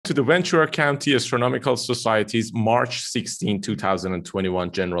to the Ventura County Astronomical Society's March 16,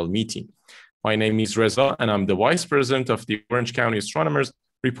 2021 General Meeting. My name is Reza, and I'm the Vice President of the Orange County Astronomers,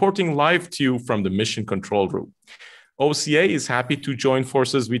 reporting live to you from the Mission Control Room. OCA is happy to join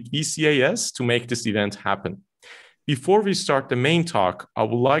forces with VCAS to make this event happen. Before we start the main talk, I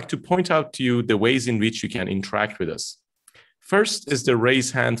would like to point out to you the ways in which you can interact with us. First is the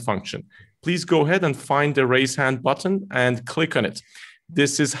raise hand function. Please go ahead and find the raise hand button and click on it.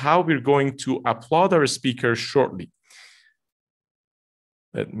 This is how we're going to applaud our speaker shortly.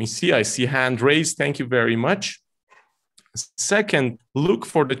 Let me see, I see hand raised. Thank you very much. Second, look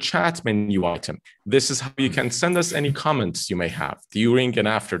for the chat menu item. This is how you can send us any comments you may have during and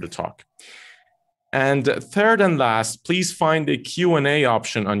after the talk. And third and last, please find the Q&A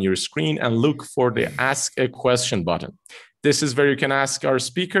option on your screen and look for the Ask a Question button. This is where you can ask our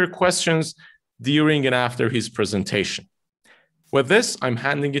speaker questions during and after his presentation. With this, I'm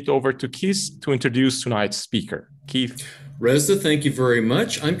handing it over to Keith to introduce tonight's speaker. Keith. Reza, thank you very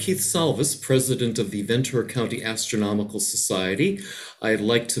much. I'm Keith Salvis, President of the Ventura County Astronomical Society. I'd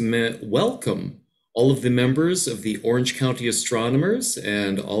like to welcome all of the members of the Orange County Astronomers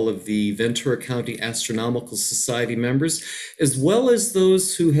and all of the Ventura County Astronomical Society members, as well as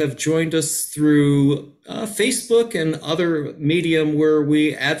those who have joined us through Facebook and other medium where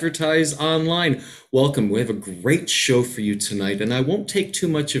we advertise online. Welcome. We have a great show for you tonight, and I won't take too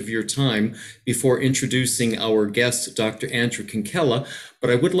much of your time before introducing our guest, Dr. Andrew Kinkella, but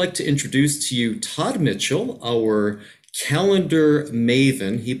I would like to introduce to you Todd Mitchell, our calendar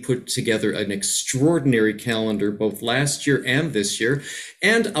maven. He put together an extraordinary calendar both last year and this year,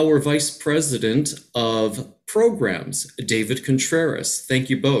 and our Vice President of Programs, David Contreras. Thank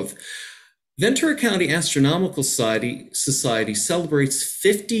you both. Ventura County Astronomical Society celebrates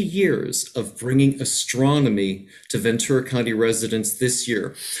 50 years of bringing astronomy to Ventura County residents this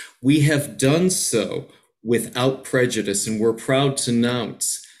year. We have done so without prejudice, and we're proud to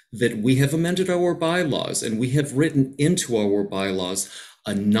announce that we have amended our bylaws and we have written into our bylaws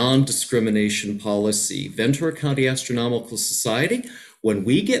a non-discrimination policy. Ventura County Astronomical Society, when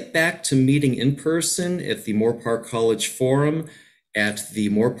we get back to meeting in person at the Moore Park College Forum, at the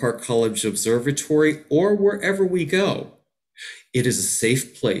Moore Park College Observatory, or wherever we go, it is a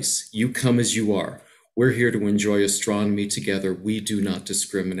safe place. You come as you are. We're here to enjoy astronomy together. We do not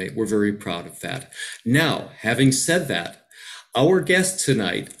discriminate. We're very proud of that. Now, having said that, our guest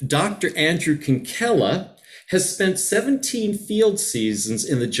tonight, Dr. Andrew Kinkella, has spent 17 field seasons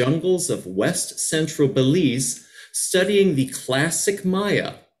in the jungles of west central Belize studying the classic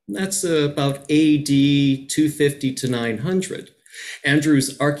Maya. That's about AD 250 to 900.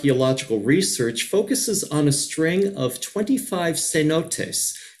 Andrew's archaeological research focuses on a string of 25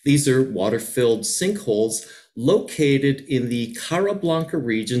 cenotes. These are water-filled sinkholes located in the Cara Blanca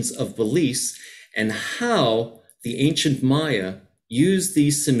regions of Belize, and how the ancient Maya used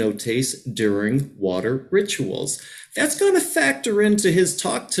these cenotes during water rituals. That's going to factor into his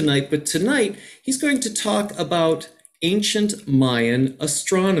talk tonight, but tonight he's going to talk about ancient Mayan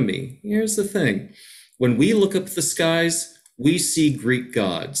astronomy. Here's the thing. When we look up at the skies, we see Greek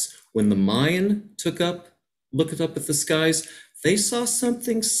gods. When the Mayan looked up at the skies, they saw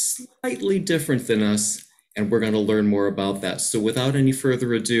something slightly different than us. And we're going to learn more about that. So without any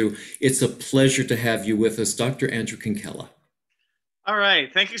further ado, it's a pleasure to have you with us, Dr. Andrew Kinkella. All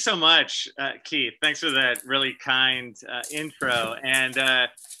right. Thank you so much, Keith. Thanks for that really kind intro. And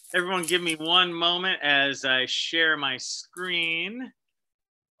everyone give me one moment as I share my screen.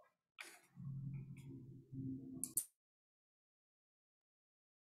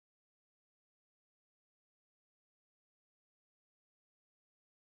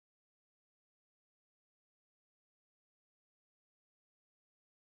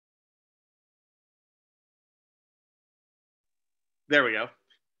 There we go.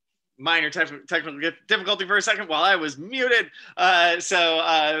 Minor technical difficulty for a second while I was muted.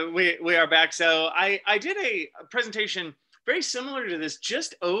 We are back. So I did a presentation very similar to this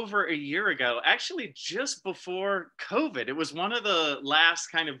just over a year ago, actually just before COVID. It was one of the last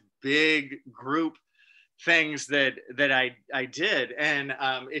kind of big group things that I did. And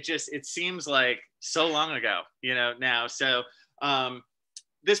it seems like so long ago, now. So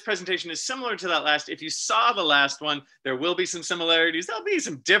this presentation is similar to that last. If you saw the last one, there will be some similarities. There'll be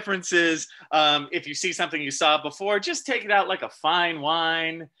some differences. If you see something you saw before, just take it out like a fine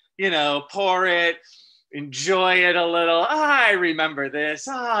wine, pour it, enjoy it a little. I remember this.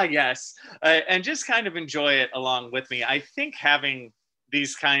 Yes. And just kind of enjoy it along with me. I think having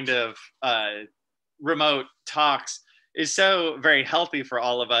these kind of remote talks is so very healthy for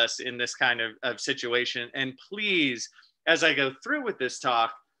all of us in this kind of situation. And please, as I go through with this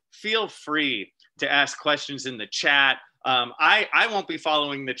talk, feel free to ask questions in the chat. I won't be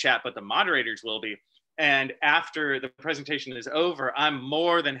following the chat, but the moderators will be. And after the presentation is over, I'm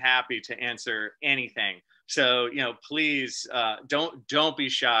more than happy to answer anything. So, please don't be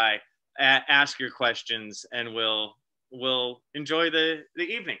shy. Ask your questions, and we'll enjoy the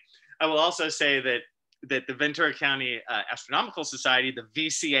evening. I will also say that the Ventura County Astronomical Society, the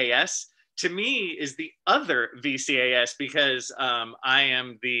VCAS, to me is the other VCAS, because I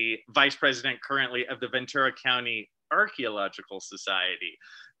am the vice president currently of the Ventura County Archaeological Society,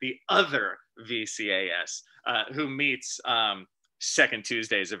 the other VCAS, who meets second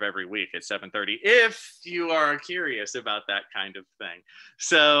Tuesdays of every week at 7:30, if you are curious about that kind of thing.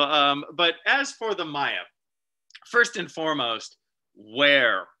 So, but as for the Maya, first and foremost,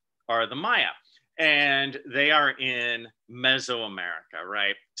 where are the Maya? And they are in Mesoamerica,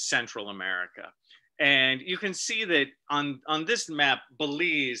 right? Central America. And you can see that on this map,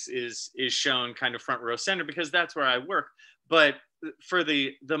 Belize is shown kind of front row center, because that's where I work. But for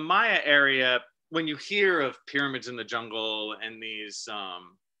the Maya area, when you hear of pyramids in the jungle and these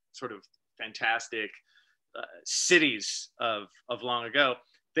sort of fantastic cities of long ago,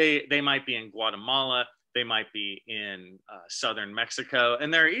 they might be in Guatemala, they might be in southern Mexico,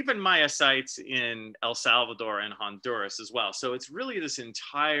 and there are even Maya sites in El Salvador and Honduras as well. So it's really this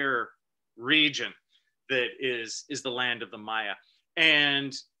entire region that is the land of the Maya.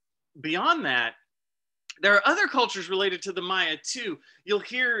 And beyond that, there are other cultures related to the Maya too. You'll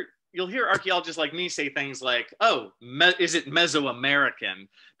hear archaeologists like me say things like, "Oh, is it Mesoamerican?"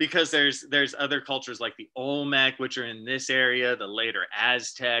 Because there's other cultures like the Olmec, which are in this area, the later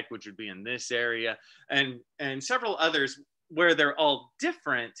Aztec, which would be in this area, and several others where they're all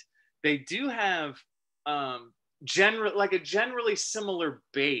different. They do have a generally similar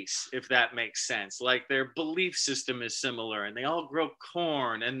base, if that makes sense. Like their belief system is similar, and they all grow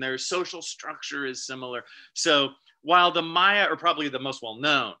corn, and their social structure is similar. So while the Maya are probably the most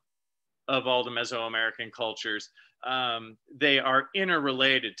well-known of all the Mesoamerican cultures, they are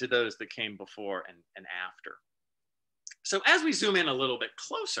interrelated to those that came before and after. So as we zoom in a little bit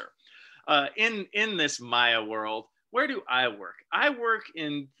closer, in this Maya world, where do I work? I work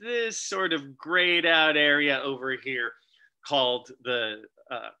in this sort of grayed out area over here called the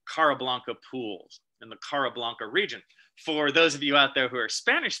Cara Blanca Pools in the Cara Blanca region. For those of you out there who are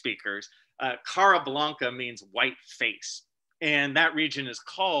Spanish speakers, Cara Blanca means white face. And that region is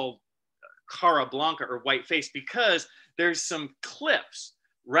called Cara Blanca, or white face, because there's some cliffs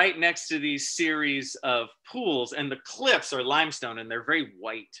right next to these series of pools, and the cliffs are limestone and they're very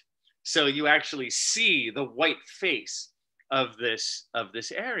white. So you actually see the white face of this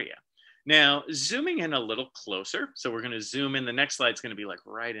area. Now, zooming in a little closer, so we're going to zoom in. The next slide is going to be like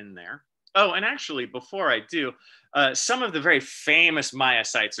right in there. Oh, and actually, before I do, some of the very famous Maya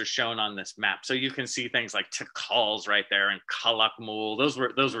sites are shown on this map. So you can see things like Tikals right there and Calakmul. Those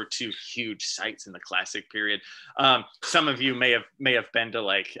were two huge sites in the classic period. Some of you may have been to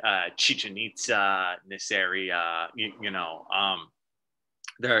like Chichen Itza, this area.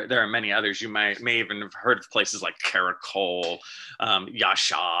 There are many others. You may even have heard of places like Caracol,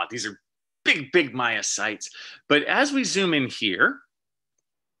 Yasha. These are big Maya sites. But as we zoom in here,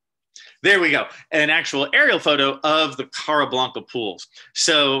 there we go, an actual aerial photo of the Cara Blanca pools.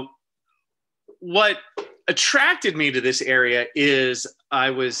 So what attracted me to this area is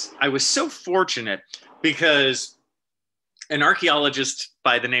I was so fortunate, because an archaeologist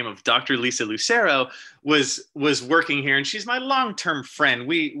by the name of Dr. Lisa Lucero was working here, and she's my long-term friend.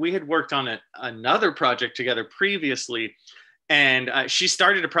 We had worked on another project together previously, and she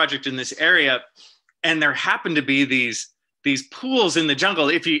started a project in this area, and there happened to be these pools in the jungle.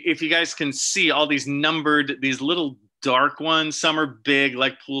 If you guys can see all these numbered, these little dark ones, some are big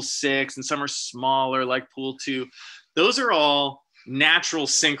like pool 6 and some are smaller like pool 2. Those are all natural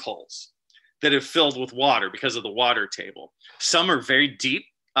sinkholes that have filled with water because of the water table. Some are very deep,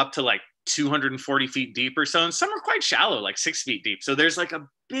 up to like 240 feet deep or so, and some are quite shallow, like 6 feet deep. So there's like a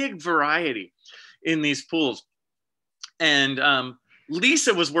big variety in these pools. And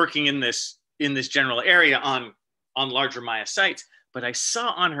Lisa was working in this general area on larger Maya sites, but I saw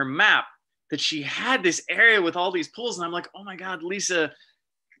on her map that she had this area with all these pools, and I'm like, oh my God, Lisa,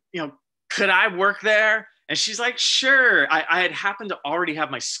 could I work there? And she's like, sure. I had happened to already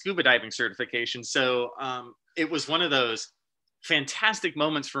have my scuba diving certification, so it was one of those fantastic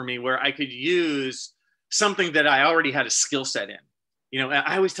moments for me where I could use something that I already had a skill set in.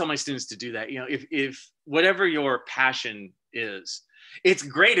 I always tell my students to do that. If whatever your passion is, it's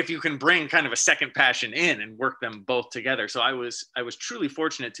great if you can bring kind of a second passion in and work them both together. So I was truly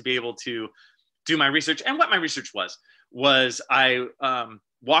fortunate to be able to do my research. And what my research was I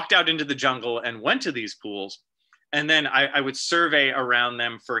walked out into the jungle and went to these pools. And then I would survey around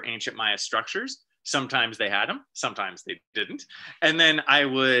them for ancient Maya structures. Sometimes they had them, sometimes they didn't. And then I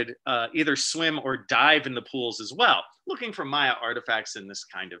would either swim or dive in the pools as well, looking for Maya artifacts and this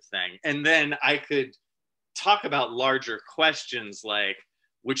kind of thing. And then I could talk about larger questions like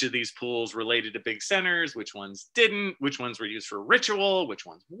which of these pools related to big centers, which ones didn't, which ones were used for ritual, which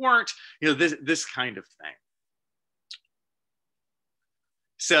ones weren't, this kind of thing.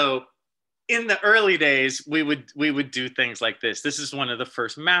 So in the early days, we would do things like this. This is one of the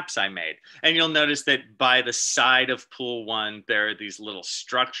first maps I made. And you'll notice that by the side of pool 1, there are these little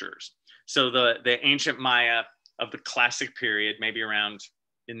structures. So the ancient Maya of the classic period, maybe around,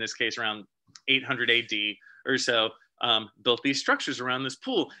 in this case, around 800 AD or so, built these structures around this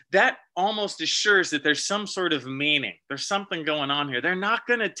pool. That almost assures that there's some sort of meaning. There's something going on here. They're not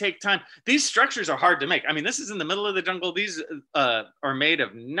going to take time. These structures are hard to make. I mean, this is in the middle of the jungle. These are made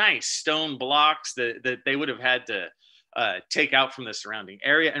of nice stone blocks that they would have had to take out from the surrounding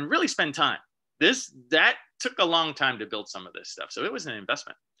area and really spend time. That took a long time to build some of this stuff. So it was an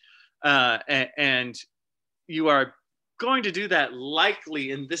investment. And you are going to do that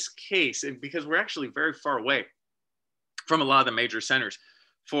likely in this case, and because we're actually very far away from a lot of the major centers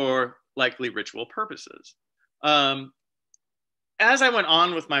for likely ritual purposes. As I went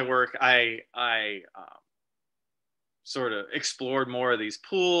on with my work, I sort of explored more of these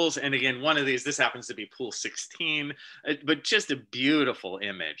pools. And again, one of these, this happens to be pool 16, but just a beautiful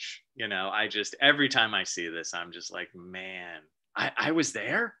image. Every time I see this, I'm just like, man, I was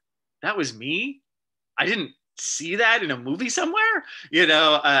there. That was me. I didn't see that in a movie somewhere.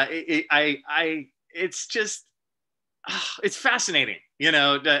 It's just, it's fascinating,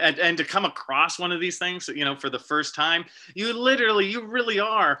 and to come across one of these things, for the first time, you really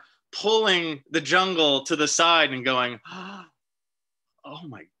are pulling the jungle to the side and going, oh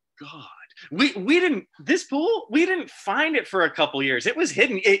my God. We didn't find it for a couple years. It was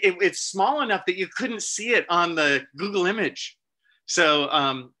hidden. It's small enough that you couldn't see it on the Google image.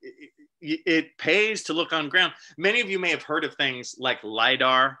 So it pays to look on ground. Many of you may have heard of things like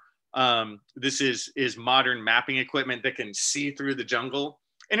LiDAR. This is modern mapping equipment that can see through the jungle,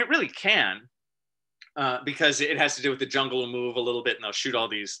 and it really can, because it has to do with the jungle will move a little bit and they'll shoot all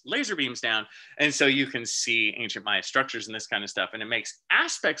these laser beams down, and so you can see ancient Maya structures and this kind of stuff, and it makes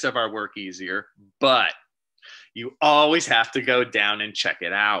aspects of our work easier, but you always have to go down and check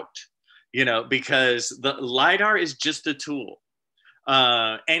it out, because the LiDAR is just a tool.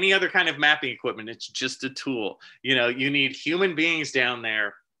 Any other kind of mapping equipment, it's just a tool. You need human beings down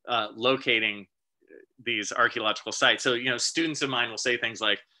there locating these archaeological sites. So, students of mine will say things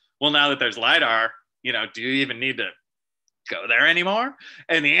like, well, now that there's LiDAR, do you even need to go there anymore?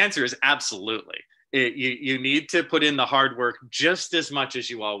 And the answer is absolutely. You need to put in the hard work just as much as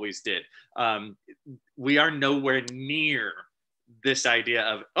you always did. We are nowhere near this idea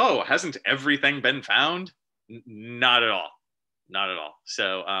of, oh, hasn't everything been found? Not at all. Not at all.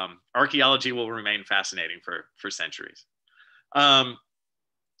 So archaeology will remain fascinating for centuries.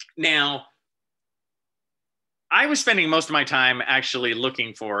 Now, I was spending most of my time actually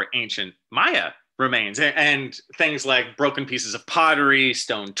looking for ancient Maya remains and things like broken pieces of pottery,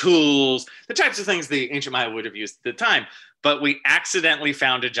 stone tools, the types of things the ancient Maya would have used at the time. But we accidentally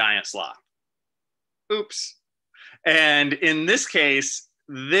found a giant sloth. Oops. And in this case,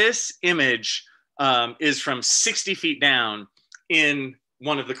 this image is from 60 feet down in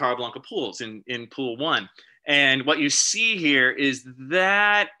one of the Carablanca pools in pool 1. And what you see here is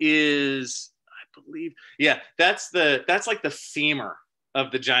I believe, yeah, that's like the femur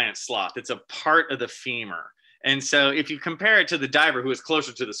of the giant sloth. It's a part of the femur. And so if you compare it to the diver who is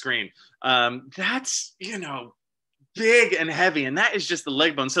closer to the screen, that's, big and heavy. And that is just the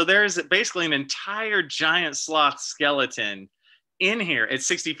leg bone. So there's basically an entire giant sloth skeleton in here at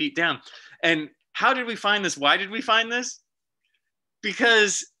 60 feet down. And how did we find this? Why did we find this?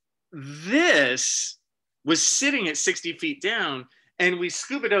 Because this was sitting at 60 feet down, and we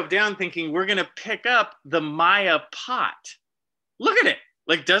scuba dove down thinking we're going to pick up the Maya pot. Look at it.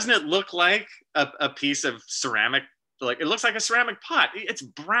 Like, doesn't it look like a piece of ceramic? Like, it looks like a ceramic pot. It's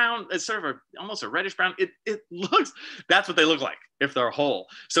brown. It's sort of almost a reddish brown. That's what they look like if they're whole.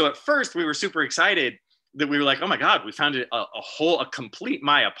 So at first we were super excited that we were like, oh my God, we found a complete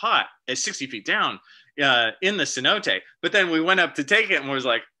Maya pot at 60 feet down in the cenote. But then we went up to take it and was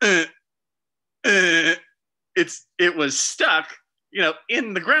like, it was stuck,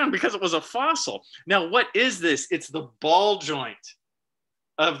 in the ground because it was a fossil. Now, what is this? It's the ball joint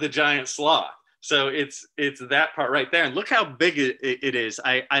of the giant sloth. So it's that part right there. And look how big it is.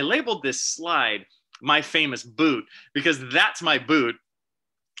 I labeled this slide "My Famous Boot" because that's my boot.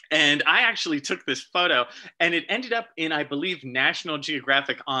 And I actually took this photo and it ended up in, I believe, National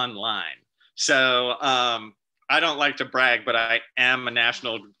Geographic Online. So I don't like to brag, but I am a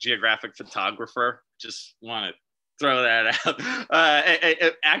National Geographic photographer. Just want to throw that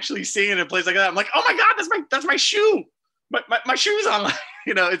out. Actually seeing it in a place like that, I'm like, oh my God, that's my shoe. My shoe's online.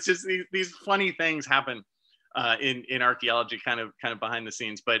 You know, it's just these funny things happen in archaeology, kind of behind the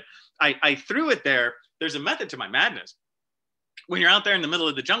scenes. But I threw it there. There's a method to my madness. When you're out there in the middle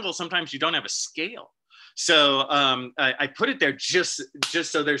of the jungle, sometimes you don't have a scale. So I put it there just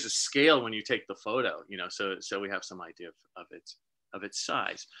so there's a scale when you take the photo, you know, so we have some idea of its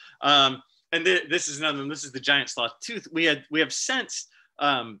size. And this is another one. This is the giant sloth tooth. We have since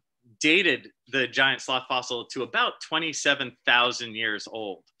dated the giant sloth fossil to about 27,000 years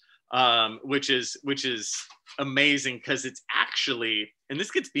old, which is amazing because it's actually, and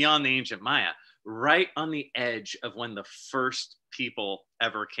this gets beyond the ancient Maya, right on the edge of when the first people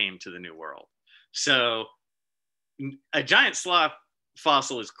ever came to the New World. So a giant sloth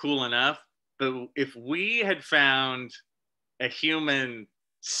fossil is cool enough, but if we had found a human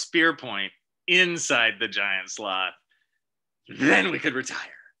spear point inside the giant sloth, then we could retire.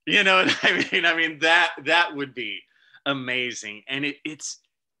 You know what I mean? I mean, that would be amazing. And it's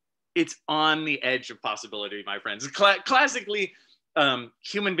on the edge of possibility, my friends. Classically,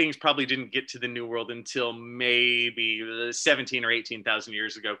 human beings probably didn't get to the New World until maybe 17 or 18,000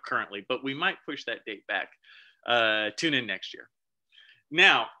 years ago currently, but we might push that date back. Tune in next year.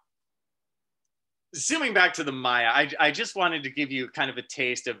 Now, zooming back to the Maya, I just wanted to give you kind of a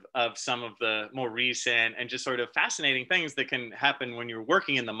taste of some of the more recent and just sort of fascinating things that can happen when you're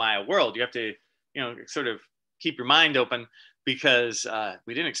working in the Maya world. You have to, you know, sort of keep your mind open because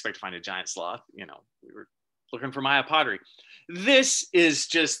we didn't expect to find a giant sloth. You know, we were looking for Maya pottery. This is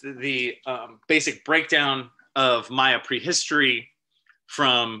just the basic breakdown of Maya prehistory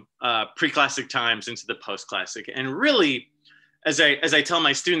from pre-classic times into the post-classic. And really, as I tell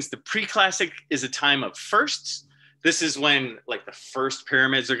my students, the pre-classic is a time of firsts. This is when like the first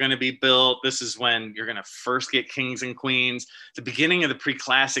pyramids are going to be built. This is when you're going to first get kings and queens. The beginning of the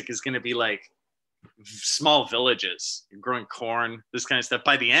pre-classic is going to be like small villages, you're growing corn, this kind of stuff.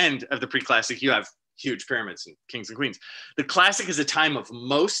 By the end of the pre-classic, you have huge pyramids and kings and queens. The classic is a time of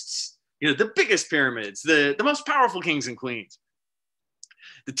mosts, you know, the biggest pyramids, the most powerful kings and queens.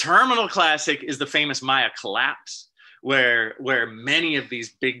 The terminal classic is the famous Maya collapse, where many of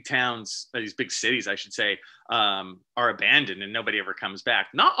these big towns, these big cities, I should say, are abandoned and nobody ever comes back.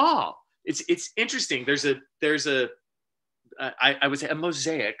 Not all. It's interesting. There's I would say a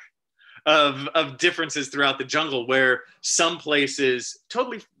mosaic of differences throughout the jungle, where some places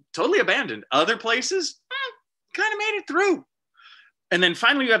totally abandoned, other places kind of made it through. And then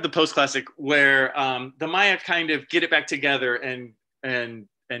finally you have the post-classic, where the Maya kind of get it back together and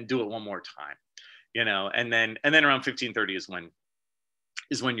do it one more time, you know, and then around 1530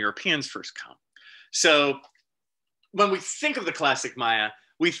 is when Europeans first come. So when we think of the classic Maya,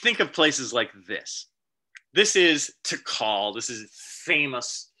 we think of places like this. This is Tikal. This is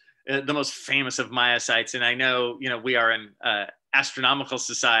famous, the most famous of Maya sites. And I know, you know, we are an astronomical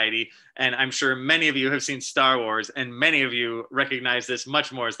society, and I'm sure many of you have seen Star Wars, and many of you recognize this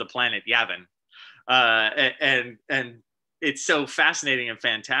much more as the planet Yavin. And it's so fascinating and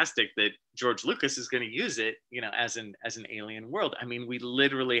fantastic that George Lucas is going to use it, you know, as an alien world. I mean, we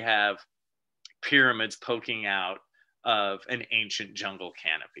literally have pyramids poking out of an ancient jungle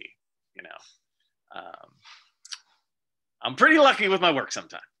canopy, you know. I'm pretty lucky with my work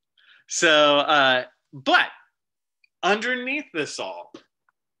sometimes. So, but underneath this all,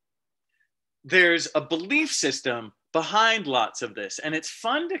 there's a belief system behind lots of this. And it's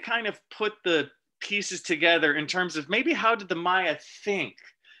fun to kind of put the pieces together in terms of maybe how did the Maya think?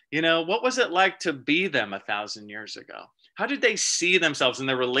 You know, what was it like to be them 1,000 years ago? How did they see themselves in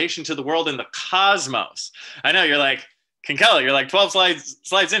their relation to the world and the cosmos? I know you're like, Kinkella, you're like 12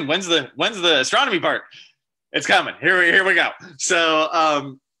 slides in. When's the astronomy part? It's coming. Here we go.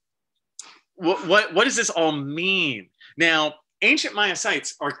 So what does this all mean? Now, ancient Maya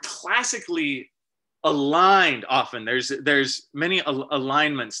sites are classically aligned often. There's many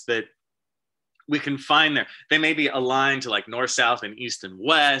alignments that we can find there. They may be aligned to like north, south, and east and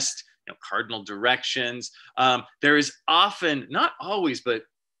west, you know, cardinal directions. There is often, not always, but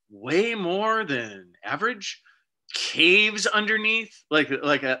way more than average, caves underneath. Like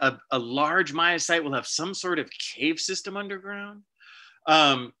a large Maya site will have some sort of cave system underground.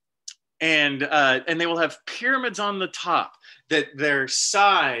 And they will have pyramids on the top that their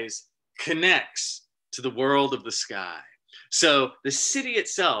size connects to the world of the sky. So the city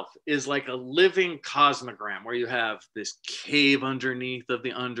itself is like a living cosmogram where you have this cave underneath of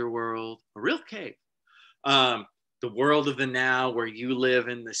the underworld, a real cave. The world of the now where you live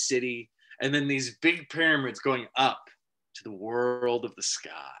in the city, and then these big pyramids going up to the world of the sky,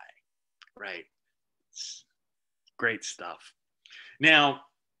 right? It's great stuff. Now,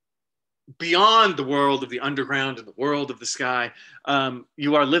 beyond the world of the underground and the world of the sky,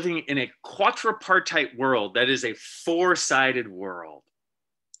 you are living in a quadripartite world that is a four-sided world,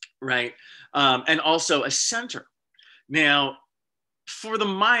 right? And also a center. Now, for the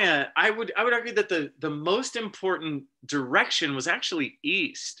Maya, I would argue that the most important direction was actually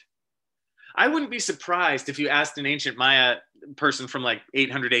east. I wouldn't be surprised if you asked an ancient Maya person from like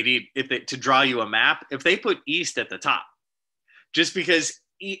 800 AD to draw you a map, if they put east at the top, just because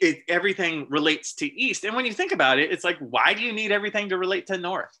everything relates to east. And when you think about it, it's like, why do you need everything to relate to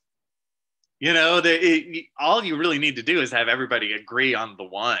north? You know, all you really need to do is have everybody agree on the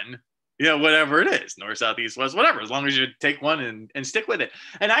one, you know, whatever it is, north, south, east, west, whatever, as long as you take one and stick with it.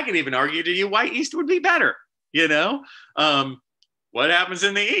 And I can even argue to you why east would be better, you know? What happens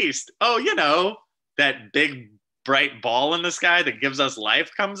in the east? Oh, you know, that big bright ball in the sky that gives us life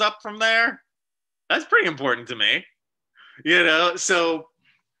comes up from there. That's pretty important to me, you know? So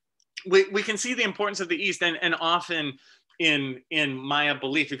we can see the importance of the east, and often in Maya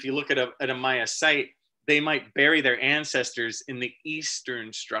belief, if you look at a Maya site, they might bury their ancestors in the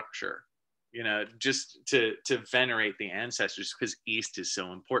eastern structure, you know, just to venerate the ancestors, because east is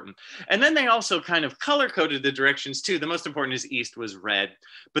so important. And then they also kind of color coded the directions too. The most important is east was red,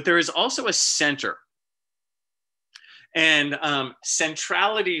 but there is also a center. And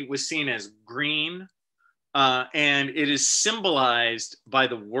centrality was seen as green, and it is symbolized by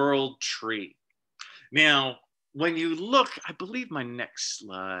the world tree. Now, when you look, I believe my next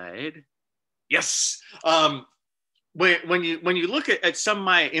slide, yes. When you look at some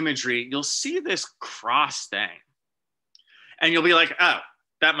Maya imagery, you'll see this cross thing, and you'll be like, oh,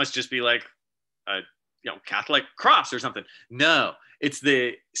 that must just be like a Catholic cross or something. No, it's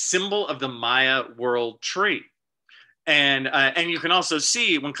the symbol of the Maya world tree. And you can also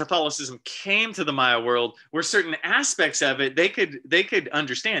see when Catholicism came to the Maya world, where certain aspects of it they could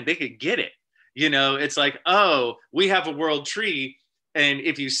understand, they could get it. You know, it's like, oh, we have a world tree. And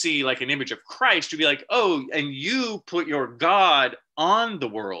if you see like an image of Christ, you'd be like, oh, and you put your God on the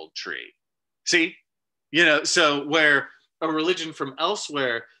world tree. See, you know, so where a religion from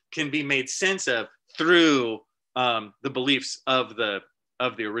elsewhere can be made sense of through the beliefs of the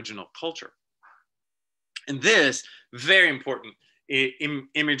original culture. And this very important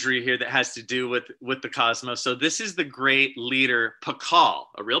imagery here that has to do with the cosmos. So this is the great leader Pakal,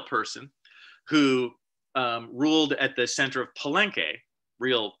 a real person who ruled at the center of Palenque,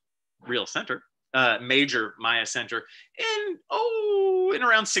 real center, major Maya center, in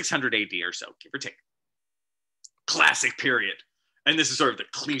around 600 AD or so, give or take. Classic period. And this is sort of the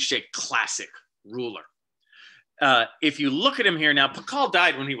cliche classic ruler. If you look at him here now, Pakal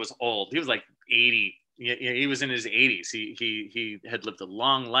died when he was old. He was like 80. He was in his 80s. He had lived a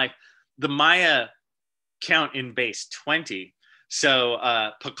long life. The Maya count in base 20. So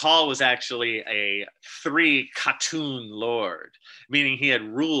Pakal was actually a 3 Khatun lord, meaning he had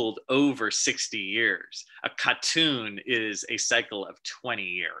ruled over 60 years. A Khatun is a cycle of 20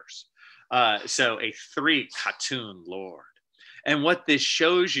 years. So a 3 Khatun lord. And what this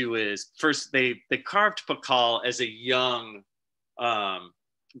shows you is, first they carved Pakal as a young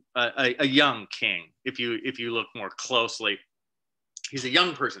king. If you look more closely, he's a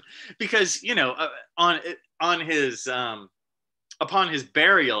young person, because on his upon his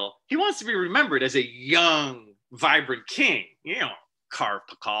burial, he wants to be remembered as a young, vibrant king. You know, carve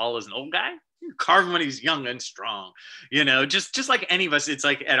Pakal as an old guy. You carve him when he's young and strong. You know, just like any of us, it's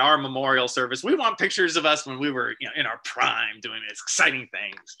like at our memorial service, we want pictures of us when we were, in our prime, doing exciting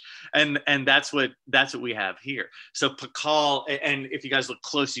things, and that's what we have here. So Pakal, and if you guys look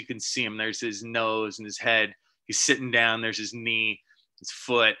close, you can see him. There's his nose and his head. He's sitting down. There's his knee, his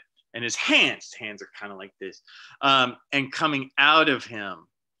foot. And his hands are kind of like this. And coming out of him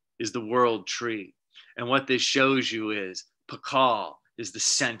is the world tree. And what this shows you is Pakal is the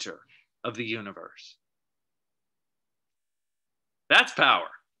center of the universe. That's power.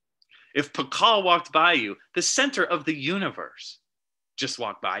 If Pakal walked by you, the center of the universe just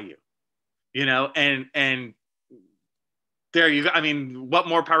walked by you. And there you go. I mean, what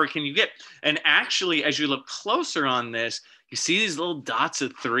more power can you get? And actually, as you look closer on this, you see these little dots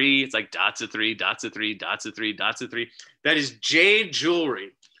of 3. It's like dots of 3, dots of 3, dots of 3, dots of 3. That is jade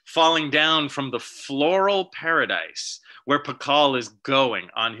jewelry falling down from the floral paradise where Pakal is going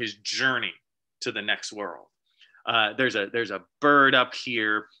on his journey to the next world. There's a bird up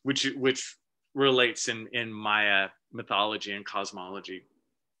here, which relates in Maya mythology and cosmology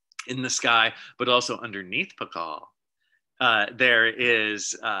in the sky, but also underneath Pakal. There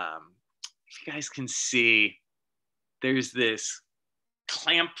is, if you guys can see, there's this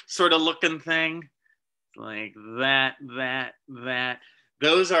clamp sort of looking thing, like that.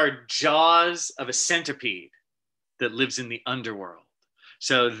 Those are jaws of a centipede that lives in the underworld.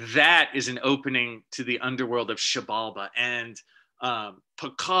 So that is an opening to the underworld of Xibalba. And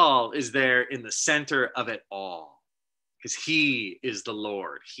Pakal is there in the center of it all, because he is the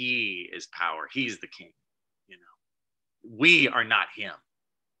Lord. He is power. He's the king. You know, we are not him.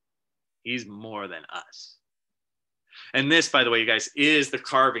 He's more than us. And this, by the way, you guys, is the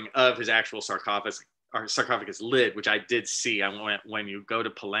carving of his actual sarcophagus lid, which I did see. I went when you go to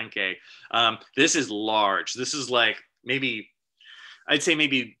Palenque. This is large. This is like maybe, I'd say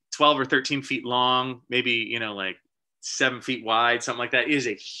maybe 12 or 13 feet long, maybe, you know, like 7 feet wide, something like that. It is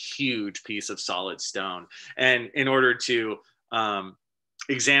a huge piece of solid stone. And in order to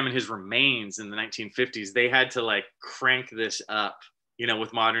examine his remains in the 1950s, they had to like crank this up, you know,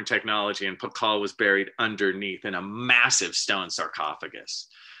 with modern technology, and Pakal was buried underneath in a massive stone sarcophagus.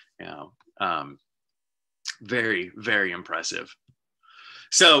 You know, very, very impressive.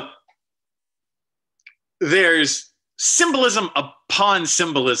 So there's symbolism upon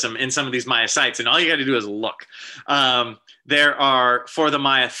symbolism in some of these Maya sites, and all you got to do is look. There are, for the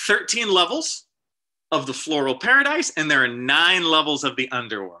Maya, 13 levels of the floral paradise, and there are 9 levels of the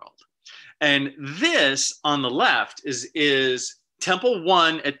underworld. And this on the left is Temple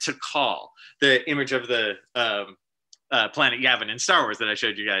 1 at Tikal, the image of the planet Yavin in Star Wars that I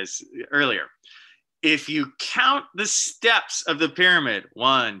showed you guys earlier. If you count the steps of the pyramid,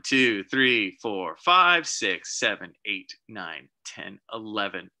 1, 2, 3, 4, 5, 6, 7, 8, 9, 10,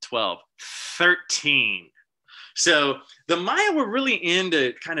 11, 12, 13. So the Maya were really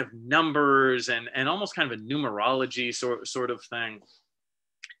into kind of numbers and almost kind of a numerology sort of thing.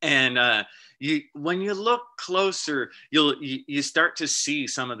 And when you look closer, you start to see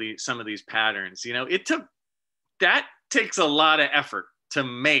some of these patterns. You know, that takes a lot of effort to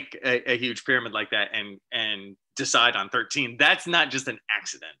make a huge pyramid like that and decide on 13. That's not just an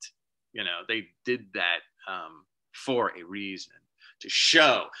accident. You know, they did that for a reason, to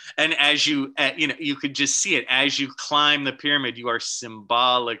show. And as you know, you could just see it as you climb the pyramid, you are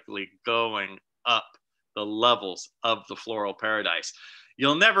symbolically going up the levels of the floral paradise.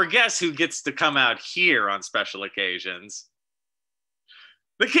 You'll never guess who gets to come out here on special occasions.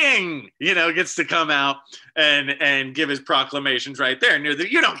 The king, you know, gets to come out and give his proclamations right there. And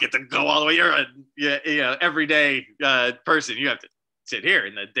you don't get to go all the way. You're a everyday person. You have to sit here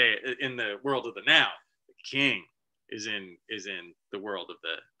in the world of the now. The king is in the world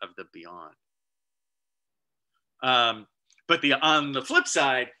of the beyond. But on the flip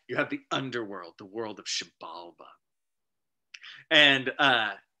side, you have the underworld, the world of Xibalba. And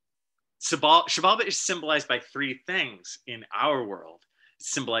Xibalba is symbolized by 3 things in our world.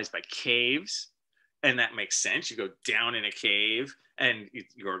 It's symbolized by caves, and that makes sense. You go down in a cave, and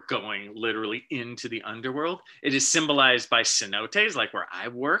you're going literally into the underworld. It is symbolized by cenotes, like where I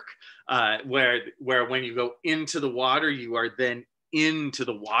work, where when you go into the water, you are then into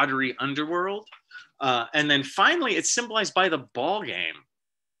the watery underworld. And then finally, it's symbolized by the ball game,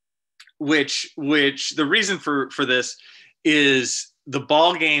 which the reason for this is the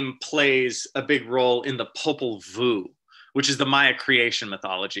ball game plays a big role in the Popol Vuh, which is the Maya creation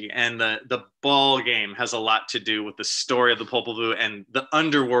mythology. And the ball game has a lot to do with the story of the Popol Vuh, and the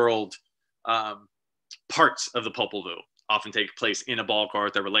underworld parts of the Popol Vuh often take place in a ball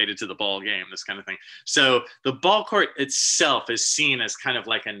court. They're related to the ball game, this kind of thing. So the ball court itself is seen as kind of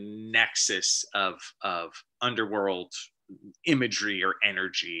like a nexus of underworld imagery or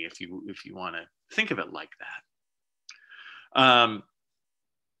energy, if you want to think of it like that.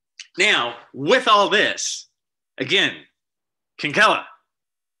 Now, with all this, again, Kinkella,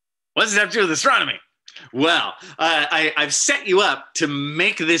 what does it have to do with astronomy? Well, I've set you up to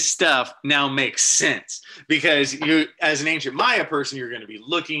make this stuff now make sense, because you, as an ancient Maya person, you're going to be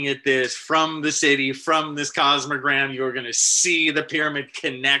looking at this from the city, from this cosmogram. You're going to see the pyramid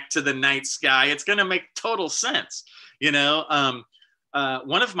connect to the night sky. It's going to make total sense. You know,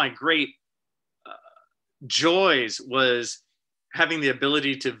 one of my great joys was having the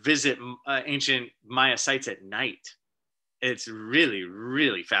ability to visit ancient Maya sites at night. It's really,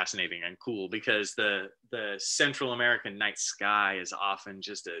 really fascinating and cool, because the Central American night sky is often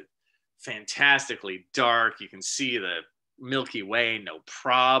just a fantastically dark. You can see the Milky Way, no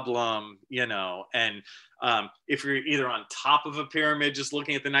problem, you know. And if you're either on top of a pyramid, just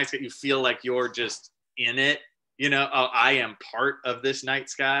looking at the night sky, you feel like you're just in it, you know, oh, I am part of this night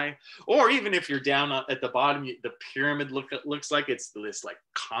sky. Or even if you're down at the bottom, the pyramid looks like it's this like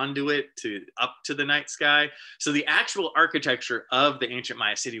conduit to up to the night sky. So the actual architecture of the ancient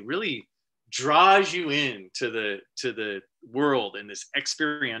Maya city really draws you in to the world in this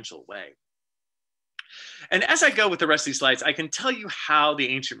experiential way. And as I go with the rest of these slides, I can tell you how the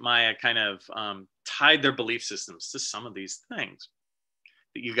ancient Maya kind of tied their belief systems to some of these things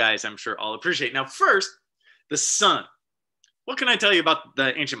that you guys, I'm sure, all appreciate. Now, first, the sun. What can I tell you about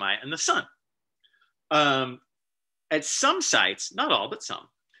the ancient Maya and the sun? At some sites, not all, but some,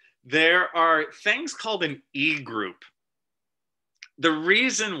 there are things called an E group. The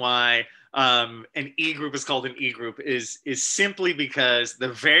reason why an E group is called an E group is simply because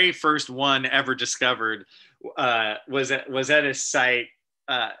the very first one ever discovered was at a site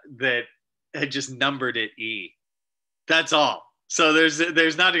that had just numbered it E. That's all. So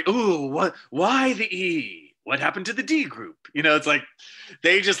there's not a, ooh, why the E? What happened to the D group? You know, it's like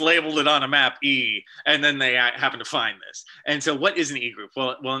they just labeled it on a map E, and then they happen to find this. And so what is an E group?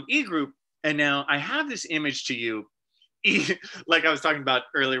 Well, an E group, and now I have this image to you, like I was talking about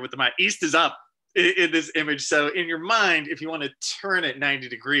earlier with the Maya, east is up in this image. So in your mind, if you want to turn it 90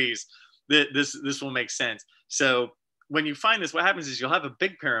 degrees, this will make sense. So when you find this, what happens is you'll have a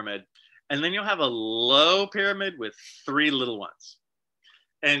big pyramid, and then you'll have a low pyramid with 3 little ones.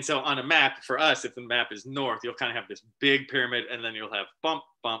 And so on a map, for us, if the map is north, you'll kind of have this big pyramid, and then you'll have bump,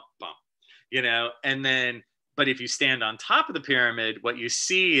 bump, bump, you know, and then, but if you stand on top of the pyramid, what you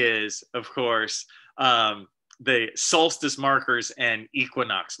see is, of course, the solstice markers and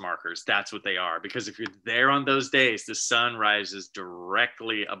equinox markers. That's what they are, because if you're there on those days, the sun rises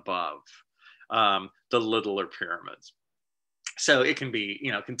directly above the littler pyramids. So it can be,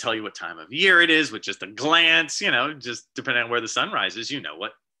 you know, can tell you what time of year it is with just a glance, you know, just depending on where the sun rises, you know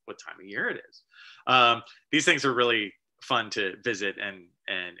what time of year it is. These things are really fun to visit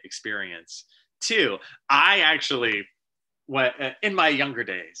and experience too. I actually, in my younger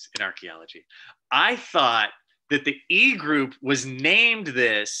days in archaeology, I thought that the E group was named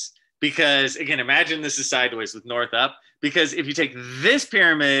this because, again, imagine this is sideways with north up, because if you take this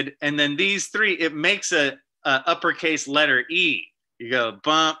pyramid and then these 3, it makes a uppercase letter E. You go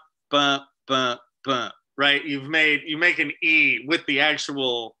bump, bump, bump, bump, right? You make an E with the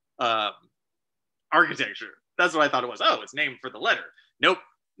actual architecture. That's what I thought it was. Oh, it's named for the letter. Nope.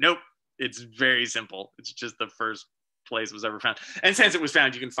 It's very simple. It's just the first place it was ever found. And since it was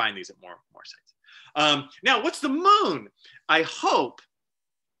found, you can find these at more sites. Now, what's the moon? I hope,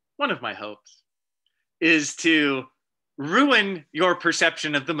 one of my hopes, is to ruin your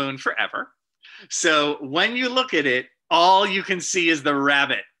perception of the moon forever. So when you look at it, all you can see is the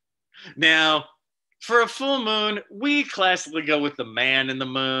rabbit. Now, for a full moon, we classically go with the man in the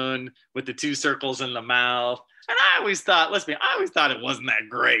moon with the 2 circles in the mouth. And I always thought it wasn't that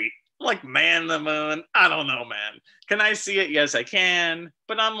great. Like man in the moon, I don't know, man. Can I see it? Yes, I can.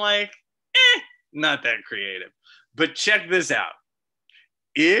 But I'm like, not that creative. But check this out.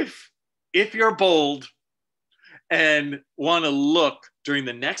 If you're bold and want to look during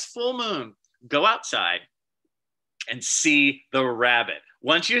the next full moon, go outside and see the rabbit.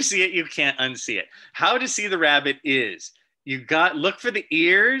 Once you see it, you can't unsee it. How to see the rabbit is look for the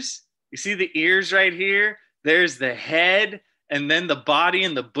ears. You see the ears right here? There's the head, and then the body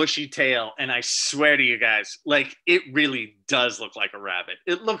and the bushy tail. And I swear to you guys, like, it really does look like a rabbit.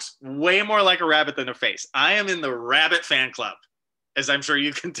 It looks way more like a rabbit than a face. I am in the rabbit fan club, as I'm sure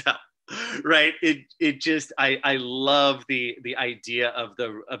you can tell. Right? It just, I love the idea of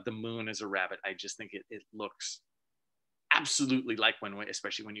the moon as a rabbit. I just think it looks absolutely like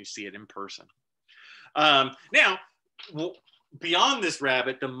especially when you see it in person. Now, beyond this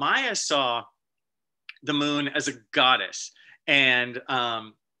rabbit, the Maya saw the moon as a goddess, and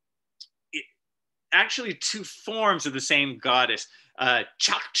actually 2 forms of the same goddess.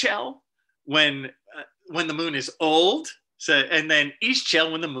 Chakchel, when the moon is old. So, and then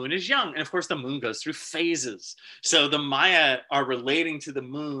Ischel when the moon is young. And of course, the moon goes through phases. So the Maya are relating to the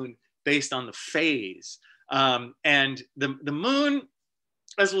moon based on the phase. And the moon,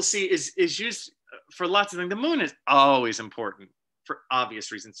 as we'll see, is used for lots of things. The moon is always important for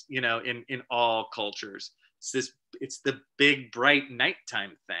obvious reasons, you know, in all cultures. It's the big, bright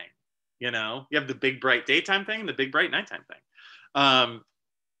nighttime thing, you know? You have the big, bright daytime thing and the big, bright nighttime thing.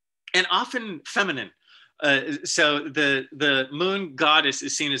 And often feminine. So the moon goddess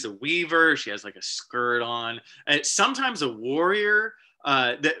is seen as a weaver. She has like a skirt on. Sometimes a warrior.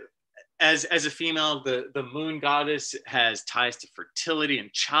 as a female, the moon goddess has ties to fertility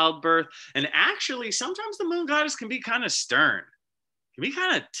and childbirth. And actually, sometimes the moon goddess can be kind of stern, can be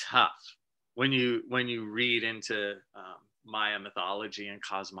kind of tough when you read into Maya mythology and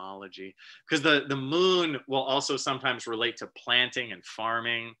cosmology, because the moon will also sometimes relate to planting and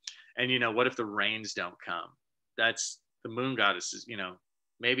farming. And, you know, what if the rains don't come? That's the moon goddess is, you know,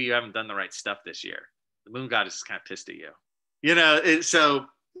 maybe you haven't done the right stuff this year. The moon goddess is kind of pissed at you. You know, so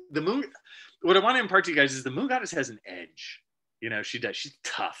the moon, what I want to impart to you guys is the moon goddess has an edge. You know, she does. She's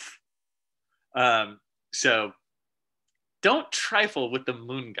tough. So don't trifle with the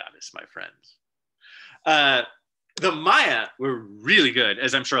moon goddess, my friends. The Maya were really good,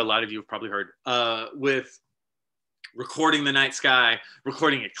 as I'm sure a lot of you have probably heard, with recording the night sky,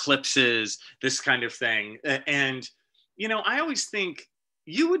 recording eclipses, this kind of thing. And, you know, I always think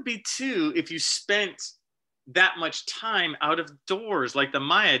you would be too if you spent that much time out of doors like the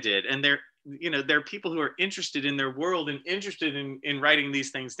Maya did. And there are people who are interested in their world and interested in writing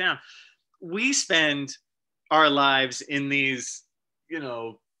these things down. We spend our lives in these, you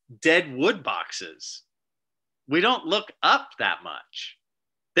know, dead wood boxes. We don't look up that much.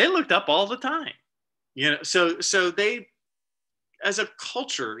 They looked up all the time, you know, so they, as a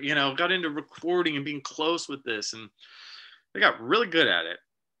culture, you know, got into recording and being close with this, and they got really good at it.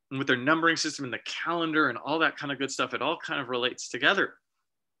 And with their numbering system and the calendar and all that kind of good stuff, it all kind of relates together.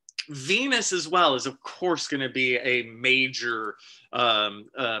 Venus as well is, of course, going to be a major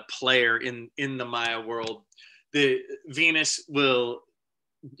player in the Maya world. The Venus will,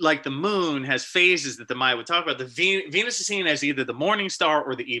 like the moon, has phases that the Maya would talk about. The Venus is seen as either the morning star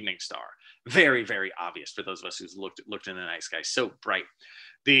or the evening star. Very, very obvious for those of us who's looked in the night sky. So bright.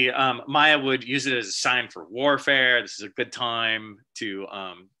 The Maya would use it as a sign for warfare. This is a good time to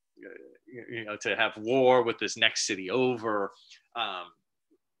to have war with this next city over.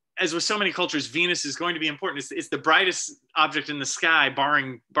 As with so many cultures, Venus is going to be important. It's the brightest object in the sky,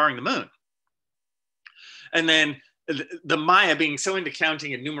 barring the moon. And then the Maya, being so into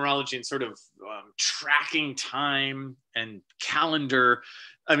counting and numerology and sort of tracking time and calendar.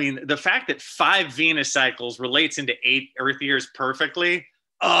 I mean, the fact that 5 Venus cycles relates into 8 Earth years perfectly.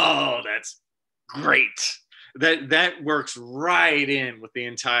 Oh, that's great. That works right in with the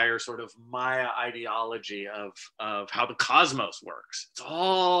entire sort of Maya ideology of how the cosmos works. It's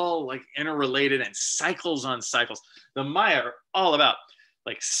all like interrelated and cycles on cycles. The Maya are all about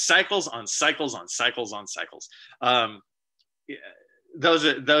like cycles on cycles on cycles on cycles.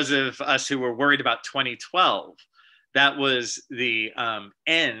 Those of us who were worried about 2012, that was the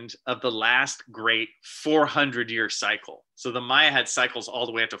end of the last great 400-year cycle. So the Maya had cycles all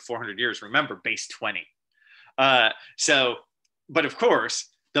the way up to 400 years. Remember, base 20. But of course,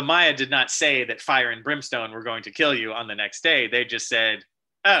 the Maya did not say that fire and brimstone were going to kill you on the next day. They just said,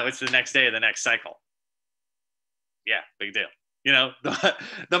 oh, it's the next day of the next cycle. Yeah, big deal. You know,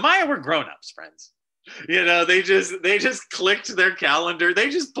 the Maya were grown-ups, friends. You know, they just clicked their calendar.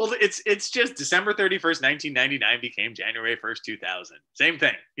 They just pulled it. It's just December 31st, 1999 became January 1st, 2000. Same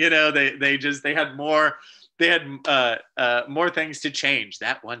thing. You know, they had more things to change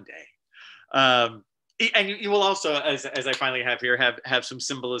that one day. And you will also, as I finally have here, have some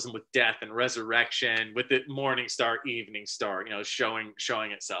symbolism with death and resurrection, with the morning star, evening star, you know, showing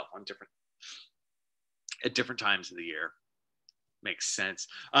itself on at different times of the year. Makes sense.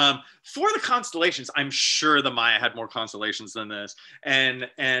 For the constellations, I'm sure the Maya had more constellations than this. And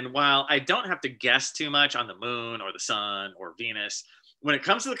while I don't have to guess too much on the moon or the sun or Venus, when it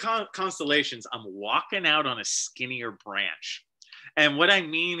comes to the constellations, I'm walking out on a skinnier branch. And what I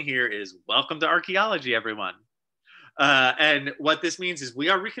mean here is welcome to archaeology, everyone. And what this means is we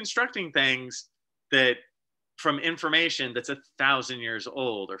are reconstructing things that from information that's 1,000 years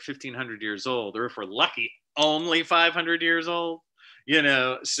old or 1,500 years old, or if we're lucky, only 500 years old. You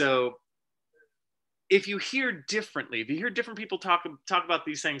know, so if you hear differently, if you hear different people talk about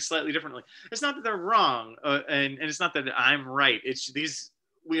these things slightly differently, it's not that they're wrong, and it's not that I'm right. It's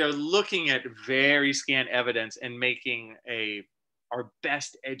we are looking at very scant evidence and making our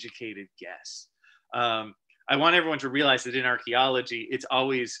best educated guess. I want everyone to realize that in archaeology, it's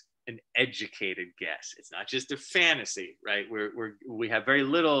always an educated guess. It's not just a fantasy, right? We have very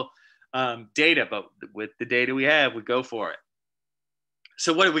little data, but with the data we have, we go for it.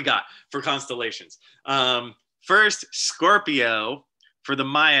 So what do we got for constellations? First, Scorpio for the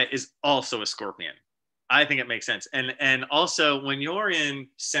Maya is also a scorpion. I think it makes sense. And also when you're in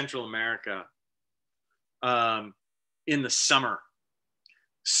Central America in the summer,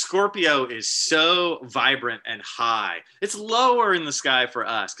 Scorpio is so vibrant and high. It's lower in the sky for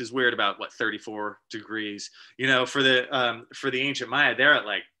us because we're at about 34 degrees. You know, for the ancient Maya, they're at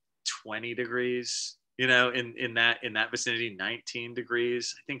like 20 degrees, you know, in that vicinity, 19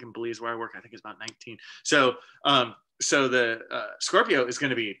 degrees. I think in Belize where I work, I think it's about 19. So so the Scorpio is going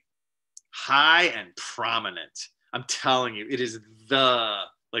to be high and prominent. I'm telling you, it is the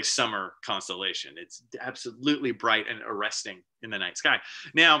like summer constellation. It's absolutely bright and arresting in the night sky.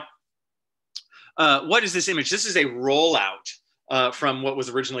 Now, what is this image? This is a rollout from what was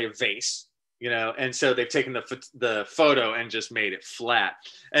originally a vase, you know, and so they've taken the photo and just made it flat.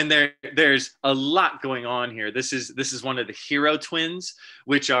 And there's a lot going on here. This is one of the hero twins,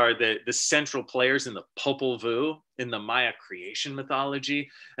 which are the central players in the Popol Vuh in the Maya creation mythology.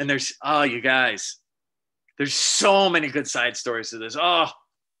 And there's, oh, you guys, there's so many good side stories to this. Oh,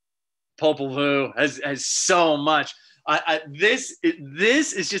 Popol Vuh has so much. This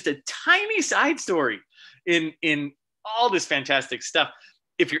is just a tiny side story in all this fantastic stuff.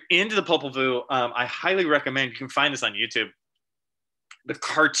 If you're into the Popol Vuh, I highly recommend, you can find this on YouTube, the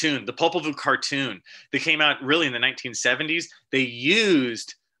cartoon, the Popol Vuh cartoon that came out really in the 1970s. They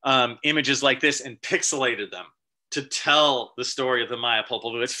used images like this and pixelated them to tell the story of the Maya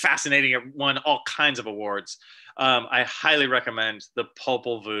Popol Vuh. It's fascinating. It won all kinds of awards. I highly recommend the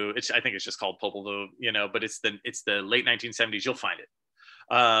Popol Vuh. I think it's just called Popol Vuh, you know, but it's the late 1970s. You'll find it.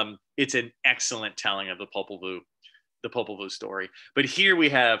 It's an excellent telling of the Popol Vuh story. But here we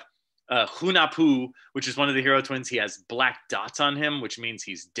have Hunahpu, which is one of the hero twins. He has black dots on him, which means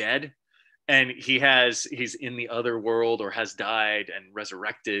he's dead, and he's in the other world or has died and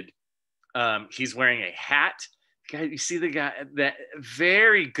resurrected. He's wearing a hat. You see the guy, that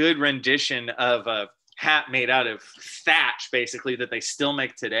very good rendition of a hat made out of thatch, basically, that they still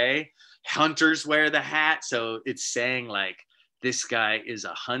make today. Hunters wear the hat, so it's saying like this guy is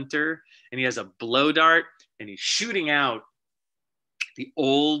a hunter, and he has a blow dart, and he's shooting out the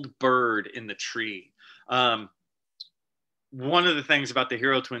old bird in the tree. One of the things about the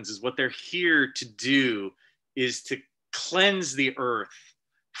hero twins is what they're here to do is to cleanse the earth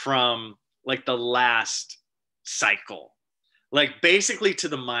from like the last cycle. Like basically to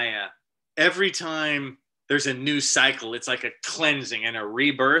the Maya, every time there's a new cycle, it's like a cleansing and a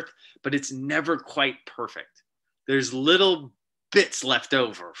rebirth, but it's never quite perfect. There's little bits left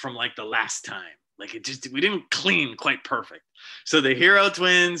over from like the last time. Like we didn't clean quite perfect. So the hero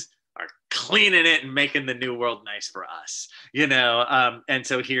twins are cleaning it and making the new world nice for us, you know. And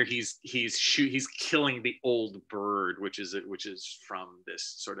so here he's killing the old bird, which is from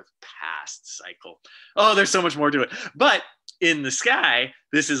this sort of past cycle. Oh, there's so much more to it. But in the sky,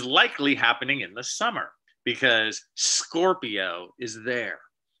 this is likely happening in the summer because Scorpio is there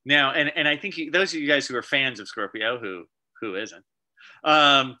now. And I think those of you guys who are fans of Scorpio, who isn't?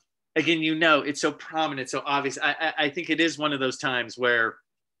 Again, you know, it's so prominent, so obvious. I think it is one of those times where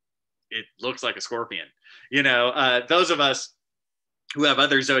it looks like a scorpion. You know, those of us who have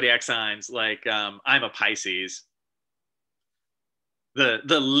other zodiac signs, like I'm a Pisces,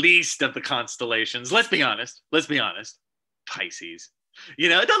 the least of the constellations. Let's be honest. Pisces. You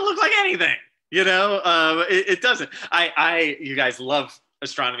know, it doesn't look like anything. You know, it doesn't. You guys love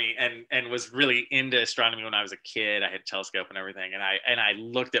astronomy and was really into astronomy when I was a kid. I had a telescope and everything, and I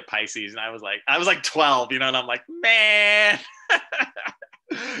looked at Pisces, and I was like 12, you know, and I'm like, man.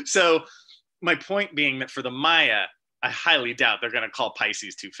 So my point being that for the Maya, I highly doubt they're going to call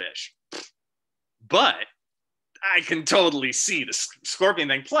Pisces two fish, but I can totally see the scorpion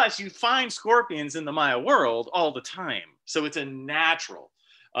thing. Plus, you find scorpions in the Maya world all the time, so it's a natural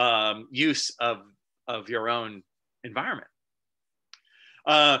use of your own environment.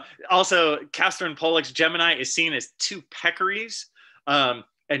 Also, Castor and Pollux Gemini is seen as two peccaries, and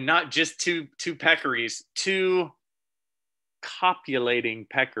not just two peccaries, two copulating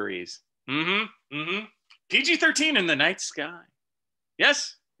peccaries. PG-13 in the night sky.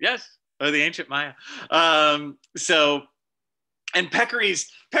 Yes. Oh, the ancient Maya. And peccaries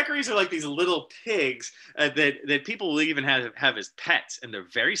are like these little pigs that people will even have as pets, and they're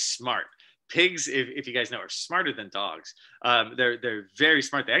very smart. Pigs, if you guys know, are smarter than dogs. They're very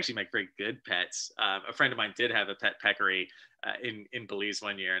smart. They actually make very good pets. A friend of mine did have a pet peccary in Belize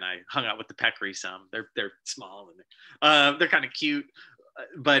one year, and I hung out with the peccary some. They're small and they're kind of cute,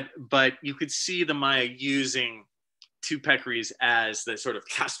 but you could see the Maya using two peccaries as the sort of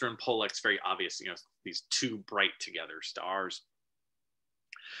Castor and Pollux, very obvious, you know, these two bright together stars.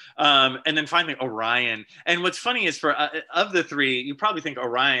 And then finally Orion. And what's funny is for of the three, you probably think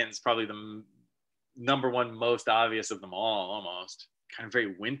Orion's probably the number one most obvious of them all, almost kind of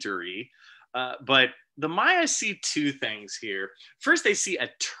very wintry. But the Maya see two things here. First, they see a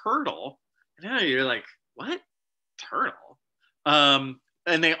turtle. And you're like, what? Turtle? And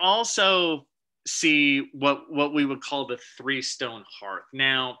they also see what we would call the three-stone hearth.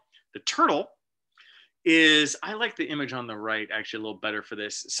 Now, The turtle is, I like the image on the right actually a little better for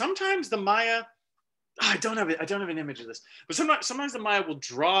this. Sometimes the Maya, I don't have an image of this, but sometimes the Maya will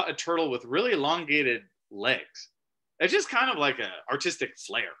draw a turtle with really elongated legs. It's just kind of like an artistic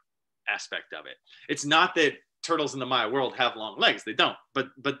flair aspect of it. It's not that turtles in the Maya world have long legs. They don't, but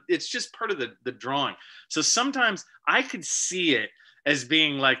it's just part of the drawing. So sometimes I could see it as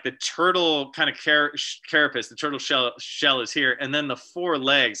being like the turtle kind of carapace, the turtle shell is here, and then the four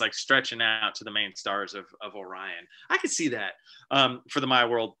legs like stretching out to the main stars of Orion. I could see that for the Maya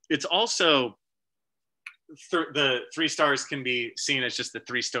world. It's also, the three stars can be seen as just the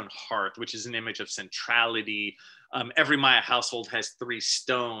three-stone hearth, which is an image of centrality. Every Maya household has three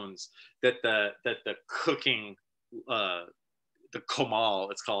stones that the cooking, the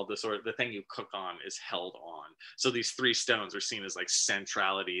comal, it's called, the thing you cook on, is held on. So these three stones are seen as like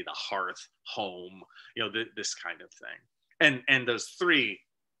centrality, the hearth, home, this kind of thing. And those three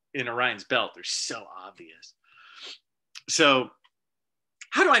in Orion's belt are so obvious. So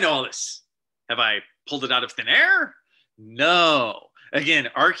how do I know all this? Have I pulled it out of thin air? No. Again,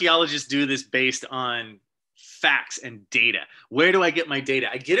 archaeologists do this based on facts and data. Where do I get my data?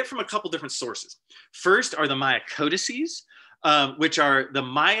 I get it from a couple different sources. First are the Maya codices, which are the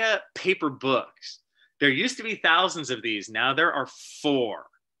Maya paper books. There used to be thousands of these. Now there are 4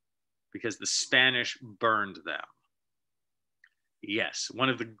 because the Spanish burned them. Yes, one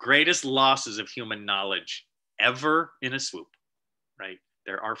of the greatest losses of human knowledge ever in a swoop, right?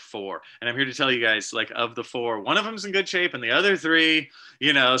 There are 4. And I'm here to tell you guys, like, of the 4, one of them's in good shape and the other 3,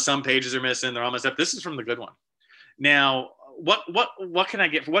 some pages are missing. They're almost up. This is from the good one. Now, what can I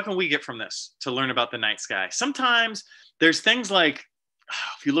get? What can we get from this to learn about the night sky? Sometimes there's things like,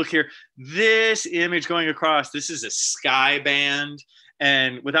 if you look here, this image going across, this is a sky band.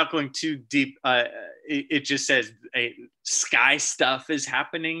 And without going too deep, it just says sky stuff is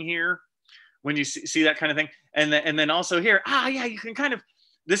happening here when you see that kind of thing. And then also here, yeah, you can kind of,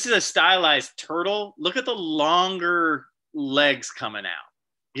 this is a stylized turtle. Look at the longer legs coming out.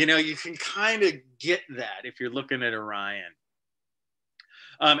 You can kind of get that if you're looking at Orion.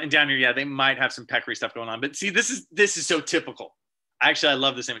 And down here, yeah, they might have some peccary stuff going on. But see, this is so typical. Actually, I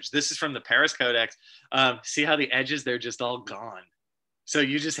love this image. This is from the Paris Codex. See how the edges, they're just all gone. So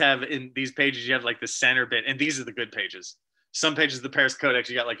you just have, in these pages, you have like the center bit. And these are the good pages. Some pages of the Paris Codex,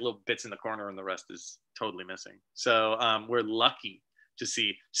 you got like little bits in the corner and the rest is totally missing. So we're lucky to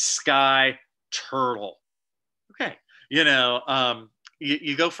see sky turtle. Okay.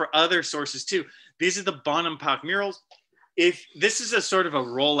 You go for other sources too. These are the Bonham-Pauk murals. If this is a sort of a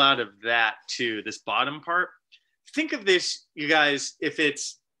rollout of that too, this bottom part, think of this, you guys, if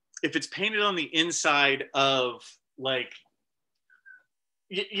it's painted on the inside of, like,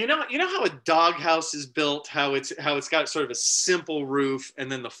 you know how a doghouse is built, how it's got sort of a simple roof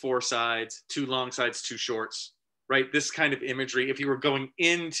and then the 4 sides, 2 long sides, 2 shorts, right? This kind of imagery, if you were going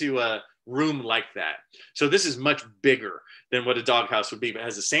into a room like that. So this is much bigger than what a doghouse would be, but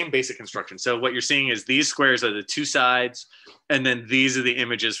has the same basic construction. So what you're seeing is these squares are the 2 sides, and then these are the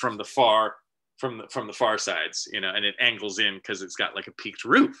images from the far sides, and it angles in because it's got like a peaked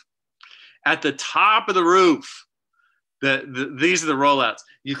roof. At the top of the roof, these are the rollouts.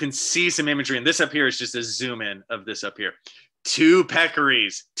 You can see some imagery, and this up here is just a zoom in of this up here. 2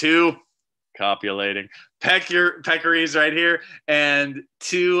 peccaries, 2 copulating peccaries right here, and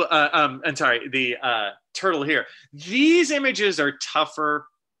 2 the turtle here. These images are tougher.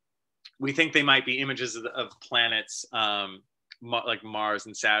 We think they might be images of planets like Mars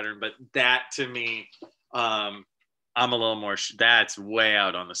and Saturn, but that to me, I'm a little more, that's way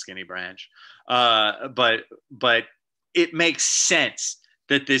out on the skinny branch. But it makes sense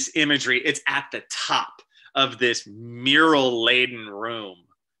that this imagery, it's at the top of this mural laden room,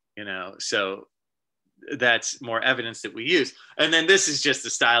 so that's more evidence that we use. And then this is just a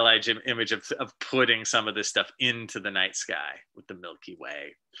stylized image of putting some of this stuff into the night sky with the Milky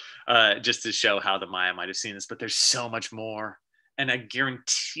Way, just to show how the Maya might have seen this, but there's so much more. And I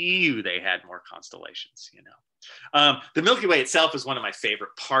guarantee you they had more constellations, The Milky Way itself is one of my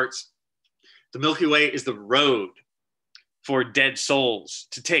favorite parts. The Milky Way is the road for dead souls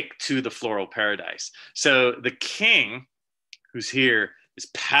to take to the floral paradise. So the king, who's here, is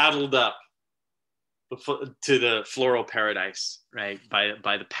paddled up to the floral paradise, right,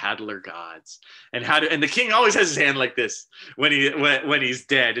 by the paddler gods. And the king always has his hand like this when he's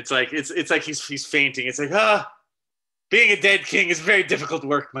dead. It's like he's fainting. It's like, being a dead king is very difficult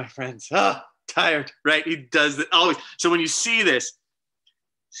work, my friends. Tired, right? He does it always. So when you see this,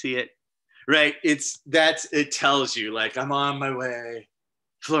 see it, right? It tells you, like, I'm on my way,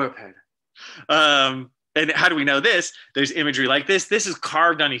 floral paradise. And how do we know this? There's imagery like this. This is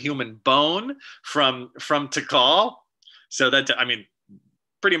carved on a human bone from Tikal. So that, I mean,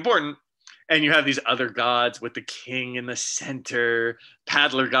 pretty important. And you have these other gods with the king in the center,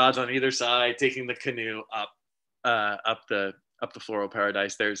 paddler gods on either side, taking the canoe up the floral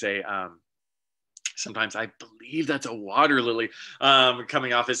paradise. There's a sometimes I believe that's a water lily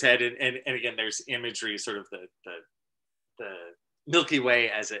coming off his head, and again, there's imagery, sort of the Milky Way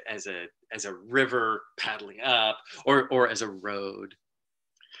as a river paddling up, or as a road.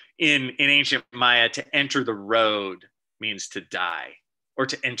 In ancient Maya, to enter the road means to die, or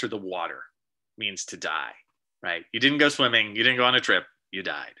to enter the water means to die, right? You didn't go swimming, you didn't go on a trip, you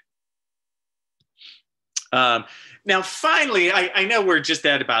died. Now, finally, I know we're just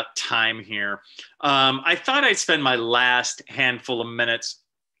at about time here. I thought I'd spend my last handful of minutes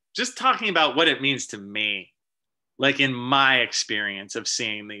just talking about what it means to me, like in my experience of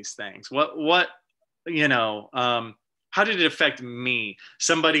seeing these things. What you know, how did it affect me?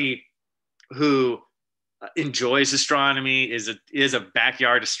 Somebody who enjoys astronomy, is a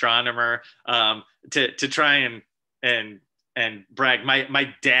backyard astronomer, to try and brag.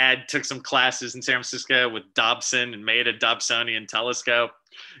 My dad took some classes in San Francisco with Dobson and made a Dobsonian telescope,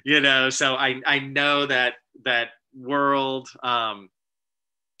 you know, so I know that world.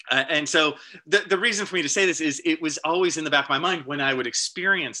 And so the reason for me to say this is it was always in the back of my mind when I would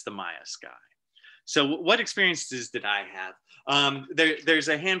experience the Maya sky. So what experiences did I have? There's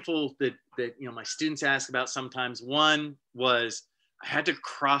a handful that you know my students ask about sometimes. One was I had to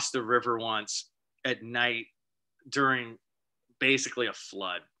cross the river once at night during basically a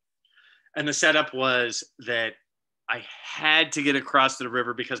flood, and the setup was that I had to get across the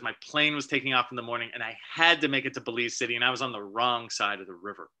river because my plane was taking off in the morning, and I had to make it to Belize City, and I was on the wrong side of the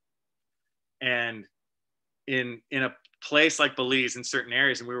river. And in a place like Belize, in certain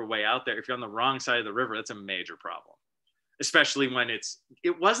areas, and we were way out there, if you're on the wrong side of the river, that's a major problem, especially when it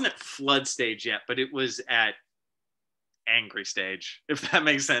wasn't at flood stage yet, but it was at angry stage, if that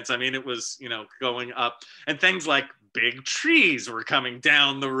makes sense. I mean, it was, you know, going up, and things like big trees were coming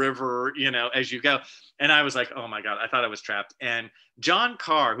down the river, you know, as you go. And I was like, oh my God, I thought I was trapped. And John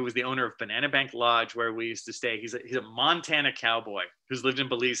Carr, who was the owner of Banana Bank Lodge, where we used to stay, he's a Montana cowboy who's lived in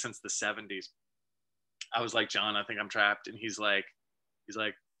Belize since the 70s. I was like, John, I think I'm trapped. And he's like,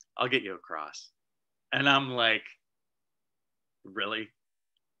 I'll get you across. And I'm like, really?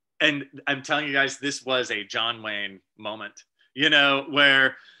 And I'm telling you guys, this was a John Wayne moment, you know,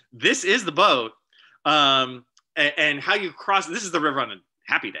 where this is the boat. And how you cross, this is the river on a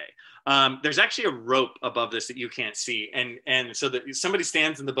happy day. There's actually a rope above this that you can't see. And so that somebody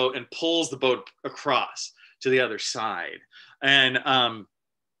stands in the boat and pulls the boat across to the other side. And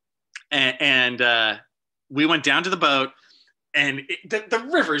we went down to the boat, and the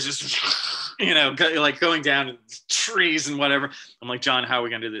river is just, you know, like going down in trees and whatever. I'm like, John, how are we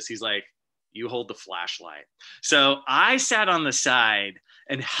going to do this? He's like, you hold the flashlight. So I sat on the side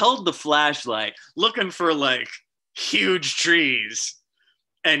and held the flashlight looking for like huge trees.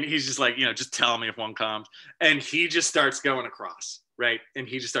 And he's just like, you know, just tell me if one comes. And he just starts going across, right? And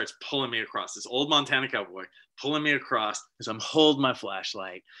he just starts pulling me across, this old Montana cowboy pulling me across as I'm holding my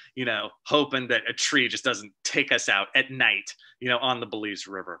flashlight, you know, hoping that a tree just doesn't take us out at night, you know, on the Belize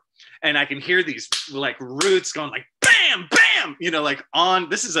River. And I can hear these like roots going like, bam, bam, you know, like on,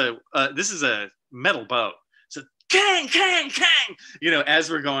 this is a metal boat. So kang, kang, kang, you know, as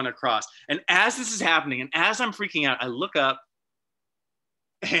we're going across. And as this is happening, and as I'm freaking out, I look up,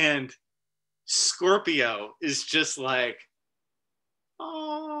 and Scorpio is just like,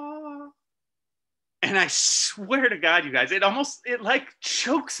 oh. And I swear to God, you guys, it like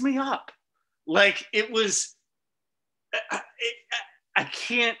chokes me up. Like it was, I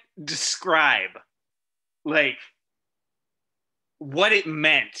can't describe like what it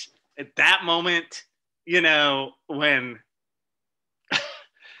meant at that moment, you know, when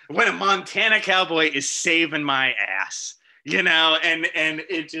a Montana cowboy is saving my ass. You know, and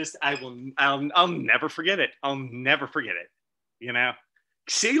it just, I'll never forget it. I'll never forget it. You know,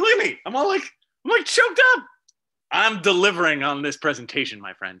 see, look at me. I'm like choked up. I'm delivering on this presentation,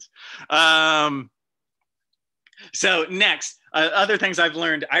 my friends. So next, other things I've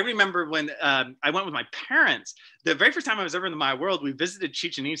learned. I remember when I went with my parents, the very first time I was ever in the Maya world, we visited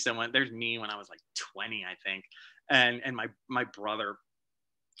Chichen Itza. There's me when I was like 20, I think, and my brother.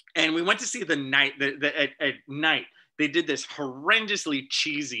 And we went to see the night, at night, they did this horrendously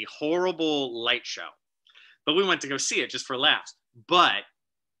cheesy, horrible light show. But we went to go see it just for laughs. But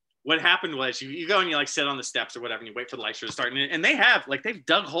what happened was you go and you like sit on the steps or whatever, and you wait for the light show to start. And they've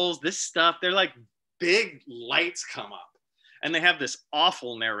dug holes, this stuff. They're like big lights come up. And they have this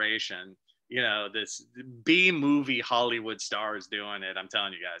awful narration, this B movie Hollywood stars doing it. I'm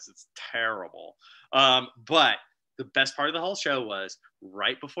telling you guys, it's terrible. But the best part of the whole show was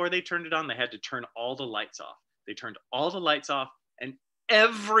right before they turned it on, they had to turn all the lights off. They turned all the lights off, and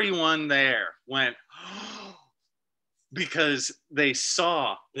everyone there went, oh, because they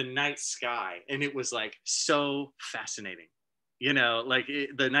saw the night sky, and it was like so fascinating.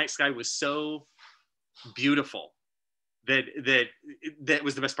 The night sky was so beautiful that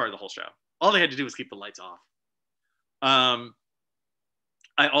was the best part of the whole show. All they had to do was keep the lights off.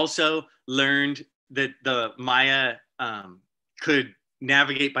 I also learned that the Maya could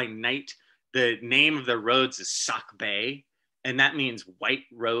navigate by night. The name of the roads is Sac Bay, and that means white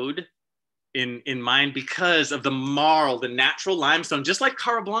road in Mayan, because of the marl, the natural limestone, just like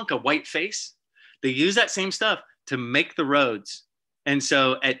Carablanca, white face. They use that same stuff to make the roads. And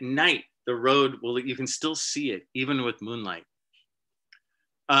so at night, the road you can still see it even with moonlight.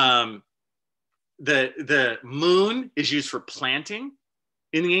 The moon is used for planting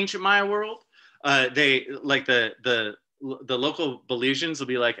in the ancient Maya world. They like the local Belizeans will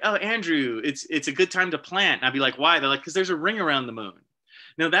be like, oh, Andrew, it's a good time to plant. And I'd be like, why? They're like, because there's a ring around the moon.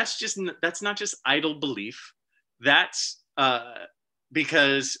 No, that's not just idle belief. That's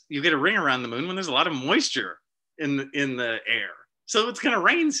because you get a ring around the moon when there's a lot of moisture in the air. So it's going to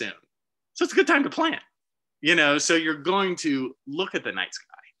rain soon. So it's a good time to plant, so you're going to look at the night sky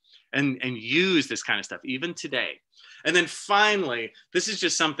and use this kind of stuff even today. And then finally, this is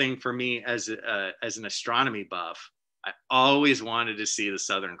just something for me as an astronomy buff. I always wanted to see the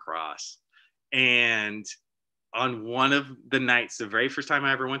Southern Cross. And on one of the nights, the very first time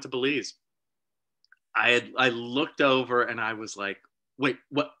I ever went to Belize, I looked over and I was like, wait,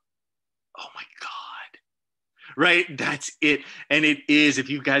 what? Oh my God. Right? That's it. And it is, if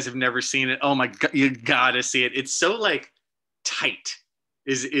you guys have never seen it, oh my God, you gotta see it. It's so like tight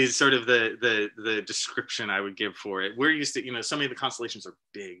is sort of the description I would give for it. We're used to, so many of the constellations are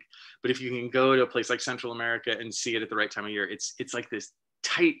big, but if you can go to a place like Central America and see it at the right time of year, it's like this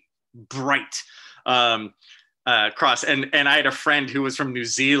tight, bright cross. And I had a friend who was from New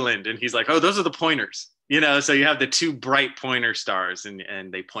Zealand, and he's like, oh, those are the pointers. So you have the two bright pointer stars,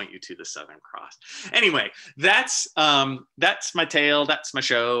 and they point you to the Southern Cross. Anyway, that's my tale. That's my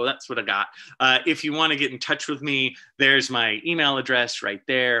show. That's what I got. If you want to get in touch with me, there's my email address right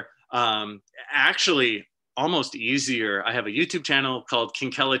there. Actually, almost easier. I have a YouTube channel called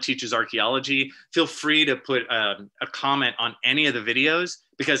Kinkella Teaches Archaeology. Feel free to put a comment on any of the videos,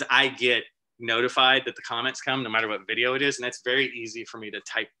 because I get notified that the comments come no matter what video it is, and that's very easy for me to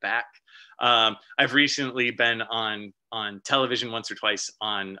type back. I've recently been on television once or twice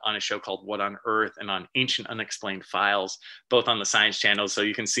on a show called What on Earth, and on Ancient Unexplained Files, both on the Science Channel. So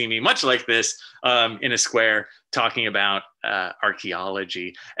you can see me much like this in a square talking about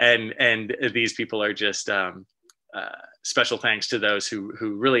archaeology. And these people are just special thanks to those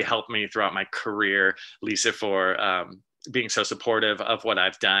who really helped me throughout my career. Lisa for being so supportive of what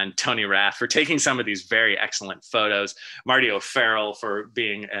I've done, Tony Rath for taking some of these very excellent photos, Marty O'Farrell for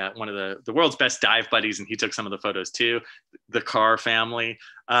being one of the world's best dive buddies, and he took some of the photos too, the Carr family,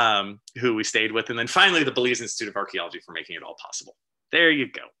 who we stayed with, and then finally the Belize Institute of Archaeology for making it all possible. There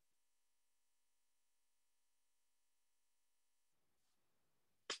you go.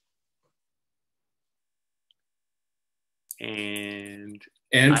 And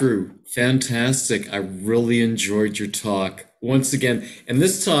Andrew, fantastic. I really enjoyed your talk once again. And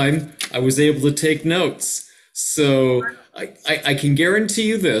this time I was able to take notes. So I can guarantee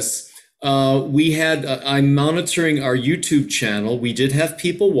you this. I'm monitoring our YouTube channel. We did have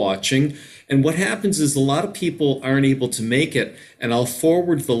people watching. And what happens is a lot of people aren't able to make it. And I'll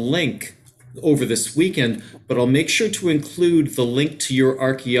forward the link over this weekend, but I'll make sure to include the link to your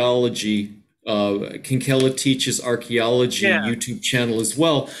archaeology Kinkella Teaches Archaeology YouTube channel as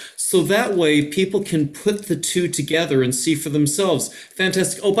well. So that way people can put the two together and see for themselves.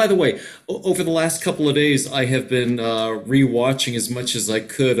 Fantastic. Oh, by the way, over the last couple of days, I have been rewatching as much as I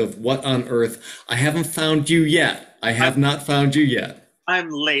could of What on Earth. I haven't found you yet. I have not found you yet.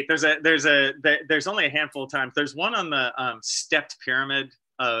 I'm late. There's only a handful of times. There's one on the stepped pyramid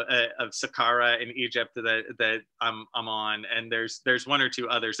of Saqqara in Egypt that I'm on, and there's one or two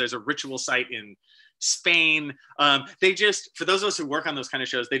others. There's a ritual site in Spain. They just, for those of us who work on those kind of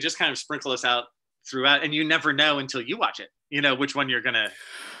shows, they just kind of sprinkle us out throughout, and you never know until you watch it, which one you're gonna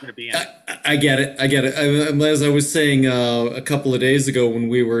be in. I get it. As I was saying a couple of days ago when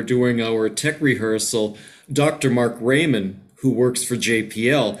we were doing our tech rehearsal, Dr. Mark Raymond, who works for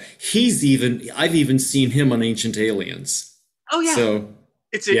JPL, I've even seen him on Ancient Aliens. Oh yeah. So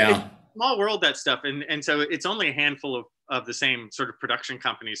it's a small world, that stuff, and so it's only a handful of the same sort of production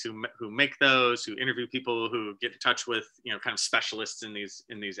companies who make those, who interview people, who get in touch with, you know, kind of specialists in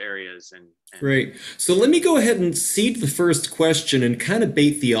these areas. And Great. So let me go ahead and seed the first question and kind of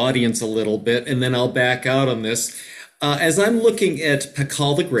bait the audience a little bit, and then I'll back out on this. As I'm looking at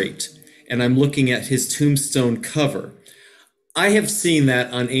Pakal the Great, and I'm looking at his tombstone cover, I have seen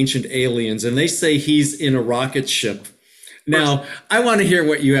that on Ancient Aliens, and they say he's in a rocket ship. Now, I want to hear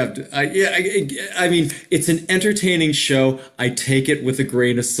what you have to. I mean, it's an entertaining show. I take it with a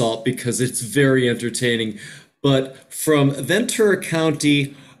grain of salt because it's very entertaining. But from Ventura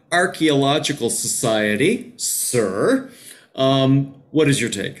County Archaeological Society, sir, what is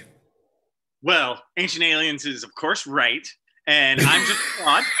your take? Well, Ancient Aliens is, of course, right. And I'm just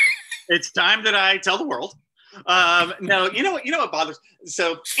God. It's time that I tell the world. No, you know what bothers.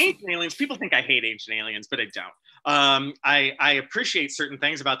 So Ancient Aliens, people think I hate Ancient Aliens, but I don't. I appreciate certain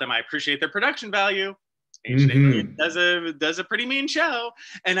things about them. I appreciate their production value. Ancient Aliens does a pretty mean show.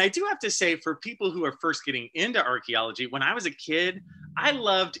 And I do have to say, for people who are first getting into archaeology, when I was a kid, I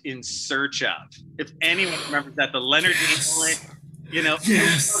loved In Search Of. If anyone remembers that, the Leonard Nimoy, you know,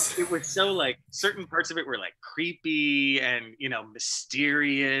 it was so like, certain parts of it were like creepy and, you know,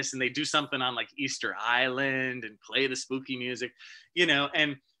 mysterious, and they do something on like Easter Island and play the spooky music, you know,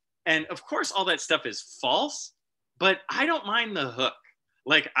 and of course all that stuff is false, but I don't mind the hook.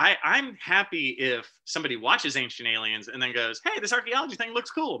 Like I'm happy if somebody watches Ancient Aliens and then goes, hey, this archaeology thing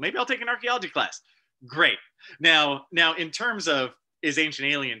looks cool. Maybe I'll take an archaeology class. Great. Now in terms of, is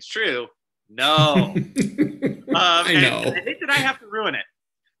Ancient Aliens true? No. I know. And I think that I have to ruin it,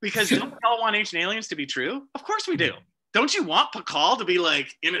 because don't we all want Ancient Aliens to be true? Of course we do. Don't you want Pakal to be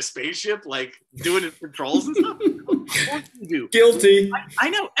like in a spaceship, like doing his patrols and stuff? Of course you do. Guilty. I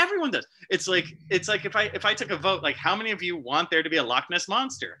know, everyone does. It's like if I took a vote, like, how many of you want there to be a Loch Ness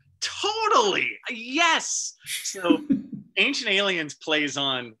monster? Totally. Yes. So Ancient Aliens plays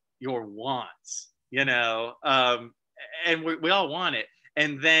on your wants, you know, and we all want it.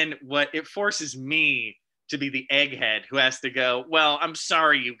 And then what it forces me to be the egghead who has to go, well, I'm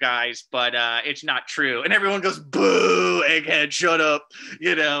sorry, you guys, but it's not true. And everyone goes, boo, egghead, shut up,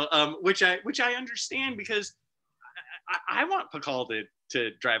 you know, which I understand, because I want Pakal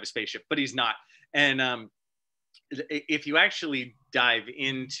to drive a spaceship, but he's not. And if you actually dive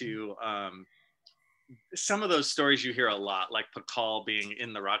into some of those stories you hear a lot, like Pakal being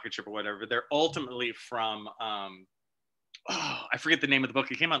in the rocket ship or whatever, they're ultimately from, I forget the name of the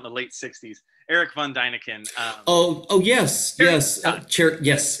book. It came out in the late 60s. Eric von Däniken. Yes. Yes.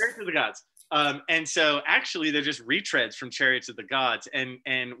 Yes. Chariots of the Gods. And so actually they're just retreads from Chariots of the Gods.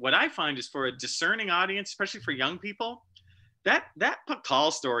 And what I find is, for a discerning audience, especially for young people, that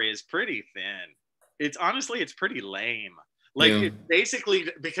Pakal story is pretty thin. It's pretty lame. Like, it's basically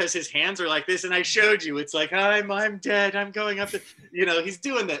because his hands are like this, and I showed you, it's like, I'm dead, I'm going up to, you know, he's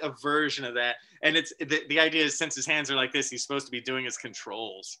doing a version of that. And it's the idea is, since his hands are like this, he's supposed to be doing his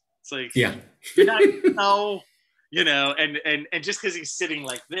controls. It's like, you're not, no, you know, and just because he's sitting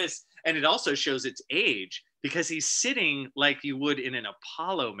like this, and it also shows its age, because he's sitting like you would in an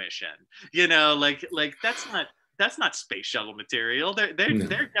Apollo mission, you know, like that's not space shuttle material.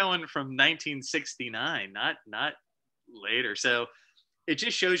 They're going from 1969, not later. So it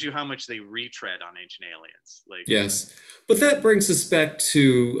just shows you how much they retread on Ancient Aliens. Like, yes, but that brings us back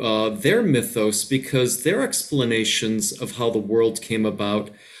to their mythos, because their explanations of how the world came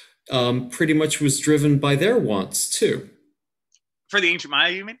about pretty much was driven by their wants too. For the ancient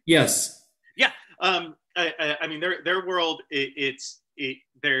Maya, you mean? Yes. Yeah. I mean, their world.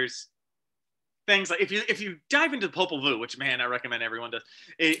 There's things like, if you dive into the Popol Vuh, which, man, I recommend everyone does.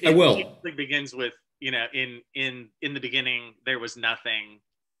 I will. It begins with, you know, in the beginning there was nothing,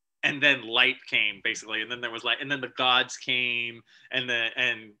 and then light came, basically, and then there was light, and then the gods came, and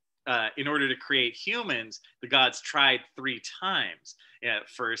in order to create humans, the gods tried 3 times. Yeah,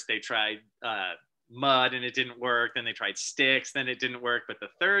 first they tried mud and it didn't work, then they tried sticks, then it didn't work, but the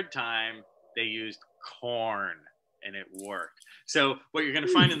 3rd time they used corn and it worked. So what you're going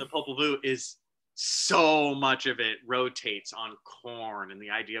to find in the Popol Vuh is so much of it rotates on corn, and the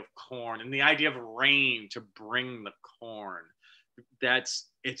idea of corn, and the idea of rain to bring the corn.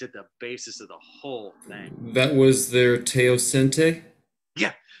 It's at the basis of the whole thing. That was their Teosinte?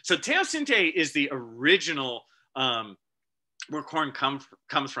 Yeah. So Teosinte is the original where corn comes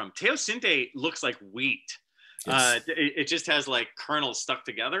from. Teosinte looks like wheat. Yes. It just has like kernels stuck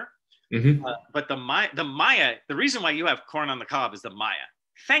together. Mm-hmm. But the Maya, the reason why you have corn on the cob is the Maya.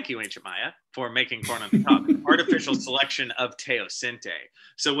 Thank you, ancient Maya, for making corn on the cob. Artificial selection of Teosinte.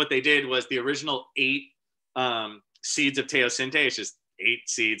 So what they did was, the original 8 seeds of Teosinte, it's just 8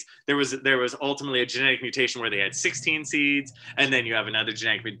 seeds. There was ultimately a genetic mutation where they had 16 seeds, and then you have another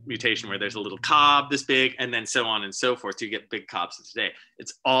genetic mutation where there's a little cob this big, and then so on and so forth. So you get big cobs today.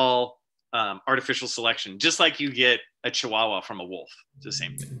 It's all artificial selection, just like you get a Chihuahua from a wolf. It's the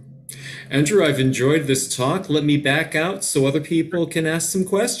same thing. Andrew, I've enjoyed this talk. Let me back out so other people can ask some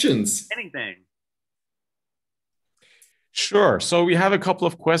questions. Anything. Sure. So we have a couple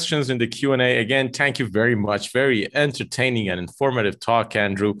of questions in the Q&A. Again, thank you very much. Very entertaining and informative talk,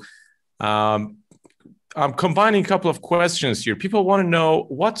 Andrew. I'm combining a couple of questions here. People want to know,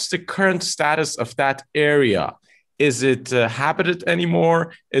 what's the current status of that area? Is it habited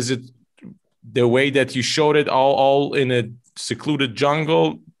anymore? Is it the way that you showed it, all in a secluded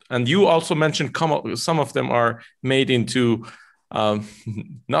jungle? And you also mentioned some of them are made into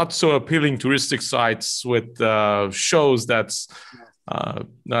not so appealing touristic sites with shows that's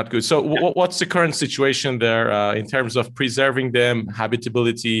not good. So what's the current situation there in terms of preserving them,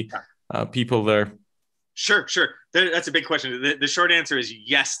 habitability, people there? Sure. That's a big question. The short answer is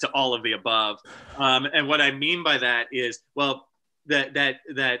yes to all of the above. And what I mean by that is, well,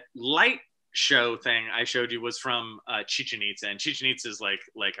 that light show thing I showed you was from Chichen Itza, and Chichen Itza is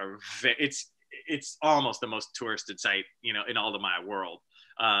it's almost the most touristed site, in all the Maya world.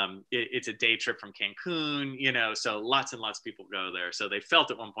 It's a day trip from Cancun, so lots and lots of people go there. So they felt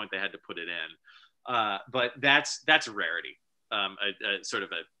at one point they had to put it in, but that's a rarity. A sort of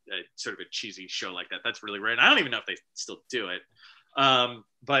a cheesy show like that's really rare, and I don't even know if they still do it.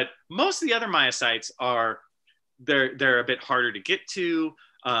 But most of the other Maya sites they're a bit harder to get to.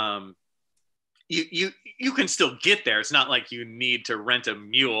 You can still get there. It's not like you need to rent a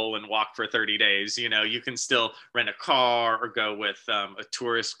mule and walk for 30 days. You can still rent a car or go with a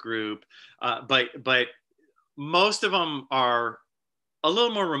tourist group. But most of them are a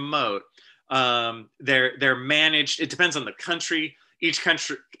little more remote. They're managed. It depends on the country. Each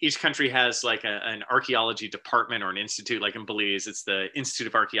country has like an archaeology department or an institute. Like in Belize, it's the Institute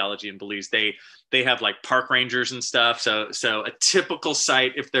of Archaeology in Belize. They have like park rangers and stuff. So a typical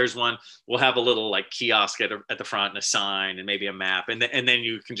site, if there's one, will have a little like kiosk at the front and a sign and maybe a map, and then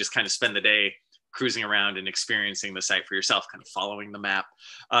you can just kind of spend the day cruising around and experiencing the site for yourself, kind of following the map.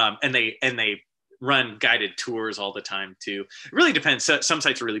 And they run guided tours all the time too. It really depends. So, some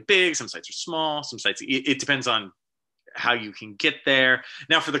sites are really big, some sites are small, some sites it depends on how you can get there.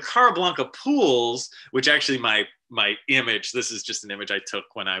 Now for the Cara Blanca pools, which actually my image, this is just an image I took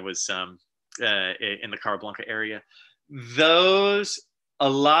when I was in the Cara Blanca area. A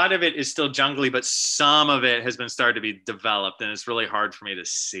lot of it is still jungly, but some of it has been started to be developed, and it's really hard for me to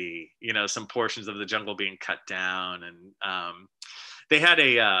see, some portions of the jungle being cut down. And they had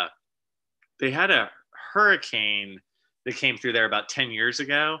a hurricane that came through there about 10 years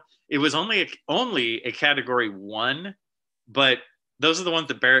ago. It was only a category 1, but those are the ones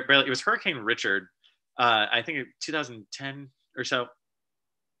that barely, it was Hurricane Richard, I think in 2010 or so.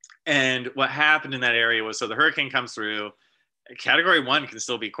 And what happened in that area was, so the hurricane comes through, category 1 can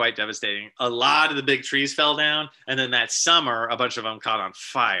still be quite devastating. A lot of the big trees fell down. And then that summer, a bunch of them caught on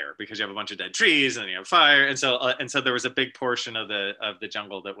fire because you have a bunch of dead trees and you have fire. And so there was a big portion of the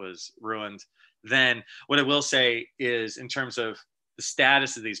jungle that was ruined. Then what I will say is, in terms of the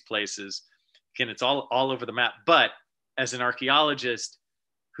status of these places, again, it's all over the map. But as an archaeologist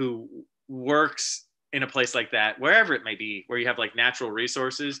who works in a place like that, wherever it may be, where you have like natural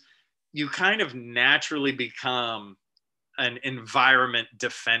resources, you kind of naturally become an environment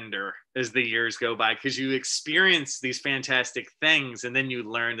defender as the years go by, because you experience these fantastic things and then you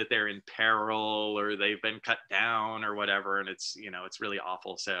learn that they're in peril or they've been cut down or whatever. And it's really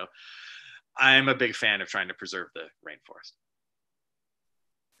awful. So I'm a big fan of trying to preserve the rainforest.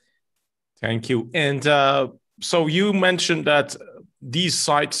 Thank you. And so you mentioned that these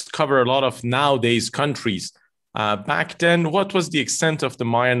sites cover a lot of nowadays countries. Back then, what was the extent of the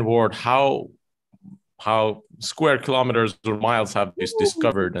Mayan world? How square kilometers or miles have you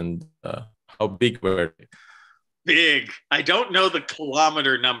discovered, and how big were they? Big. I don't know the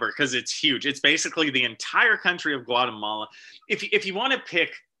kilometer number because it's huge. It's basically the entire country of Guatemala. If you want to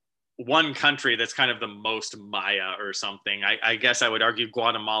pick one country that's kind of the most Maya or something, I guess I would argue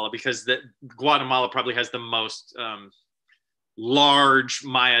Guatemala, because Guatemala probably has the most large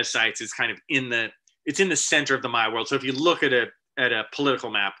Maya sites. It's kind of in the center of the Maya world. So if you look at a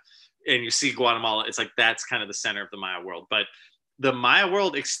political map and you see Guatemala, it's like that's kind of the center of the Maya world. But the Maya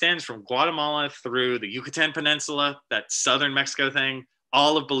world extends from Guatemala through the Yucatan Peninsula, that southern Mexico thing,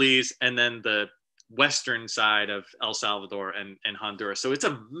 all of Belize, and then the western side of El Salvador and Honduras. So it's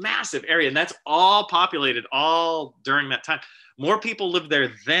a massive area, and that's all populated all during that time. More people lived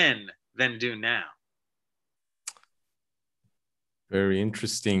there then than do now. Very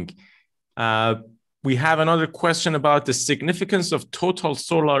interesting. We have another question about the significance of total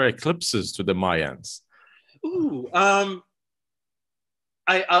solar eclipses to the Mayans. Ooh, all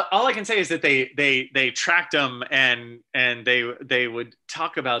I can say is that they tracked them and they would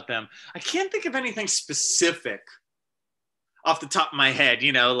talk about them. I can't think of anything specific off the top of my head,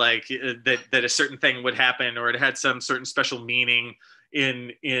 you know, like that a certain thing would happen or it had some certain special meaning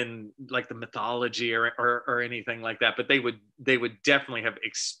in like the mythology or anything like that. But they would definitely have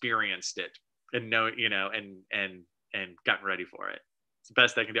experienced it and know, you know, and gotten ready for it. It's the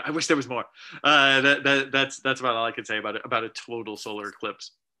best I can do. I wish there was more. That's about all I can say about a total solar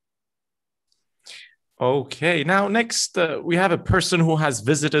eclipse. Okay, now next we have a person who has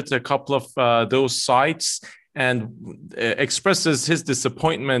visited a couple of those sites and expresses his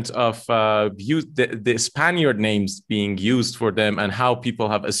disappointment of the Spaniard names being used for them and how people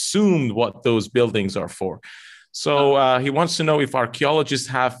have assumed what those buildings are for. So he wants to know if archaeologists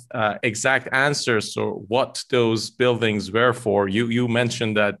have exact answers or what those buildings were for. You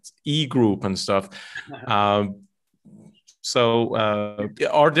mentioned that E group and stuff. So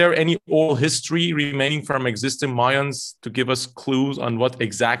are there any oral history remaining from existing Mayans to give us clues on what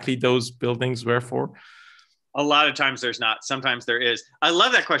exactly those buildings were for? A lot of times there's not. Sometimes there is. I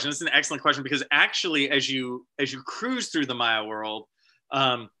love that question. This is an excellent question because actually, as you cruise through the Maya world,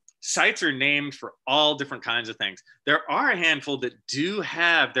 sites are named for all different kinds of things. There are a handful that do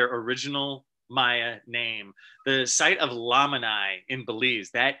have their original Maya name. The site of Lamanai in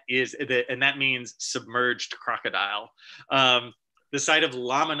Belize, and that means submerged crocodile. The site of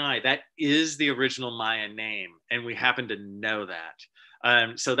Lamanai, that is the original Maya name, and we happen to know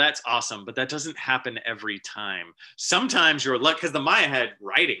that. So that's awesome, but that doesn't happen every time. Sometimes you're lucky because the Maya had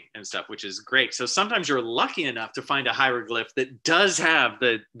writing and stuff, which is great. So sometimes you're lucky enough to find a hieroglyph that does have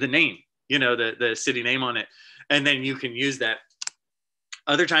the name, you know, the city name on it, and then you can use that.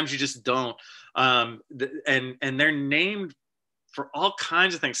 Other times you just don't, and they're named for all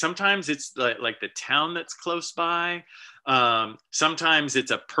kinds of things. Sometimes it's like the town that's close by. Sometimes it's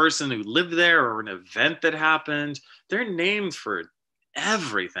a person who lived there or an event that happened. They're named for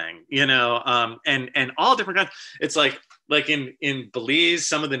everything, you know, and all different kinds. It's like in Belize,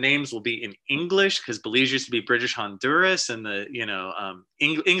 some of the names will be in English because Belize used to be British Honduras, and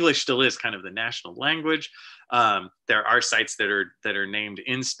English still is kind of the national language. There are sites that are named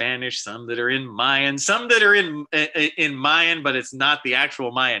in Spanish, some that are in Mayan, some that are in Mayan, but it's not the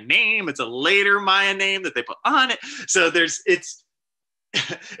actual Mayan name. It's a later Mayan name that they put on it. So it's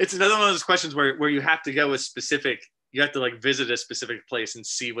another one of those questions where you have to go with specific. You have to like visit a specific place and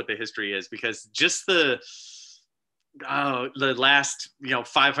see what the history is, because just the last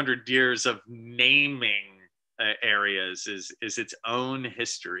 500 years of naming areas is its own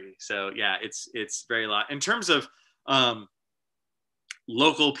history. So yeah, it's very lot in terms of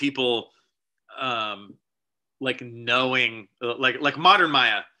local people like knowing like modern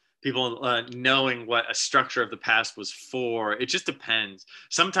Maya people knowing what a structure of the past was for. It just depends.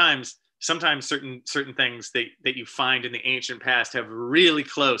 Sometimes certain things that you find in the ancient past have really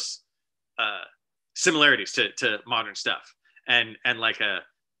close similarities to modern stuff, and like a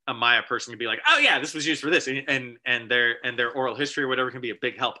Maya person can be like, oh yeah, this was used for this, and their oral history or whatever can be a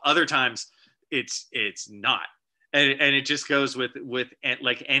big help. Other times it's not, and it just goes with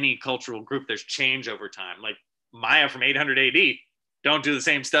like any cultural group. There's change over time. Like Maya from 800 AD don't do the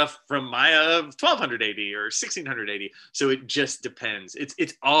same stuff from Maya of 1200 AD or 1600 AD. So it just depends.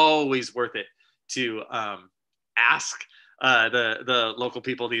 It's always worth it to ask the local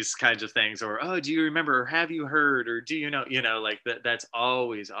people these kinds of things, or oh, do you remember, or have you heard, or do you know, like that's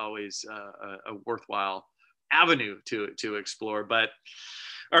always a worthwhile avenue to explore. But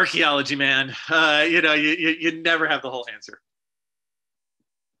archaeology, man, you never have the whole answer.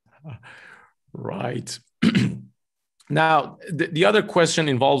 Right. Now, the other question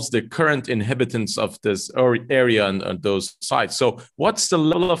involves the current inhabitants of this area and those sites. So what's the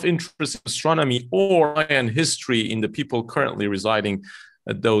level of interest in astronomy or Mayan history in the people currently residing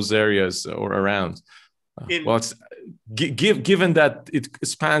at those areas or around? Given that it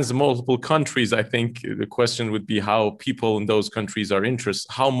spans multiple countries, I think the question would be how people in those countries are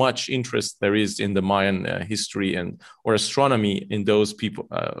interested, how much interest there is in the Mayan history or astronomy in those people,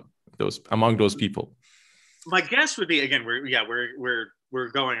 among those people. My guess would be, again, we're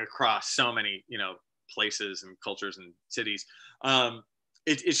going across so many places and cultures and cities.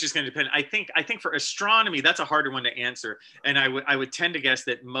 It's just going to depend. I think for astronomy, that's a harder one to answer, and I would tend to guess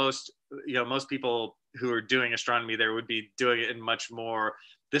that most people who are doing astronomy there would be doing it in much more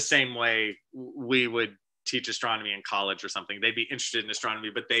the same way we would teach astronomy in college or something, they'd be interested in astronomy,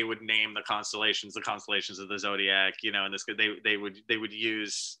 but they would name the constellations of the zodiac, you know, and this they would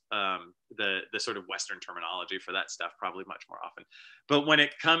use the sort of Western terminology for that stuff probably much more often. But when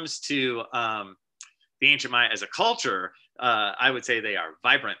it comes to the ancient Maya as a culture, I would say they are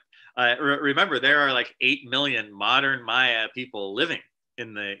vibrant. Remember, there are like 8 million modern Maya people living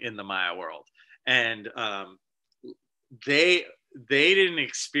in the Maya world, and they didn't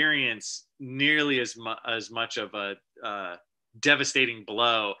experience nearly as much of a devastating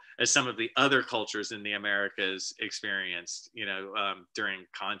blow as some of the other cultures in the Americas experienced, you know, during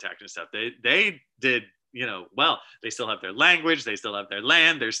contact and stuff. They did, you know, well, they still have their language, they still have their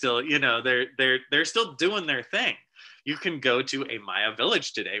land, they're still, you know, they're still doing their thing. You can go to a Maya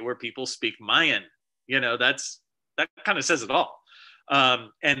village today where people speak Mayan, you know, that kind of says it all.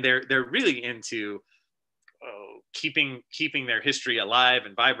 And they're really into keeping their history alive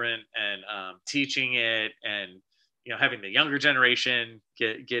and vibrant, and teaching it, and, you know, having the younger generation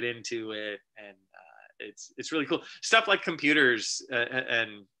get into it. And it's really cool. Stuff like computers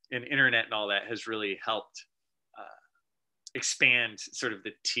and internet and all that has really helped expand sort of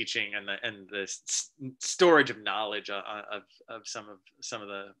the teaching and the storage of knowledge of some of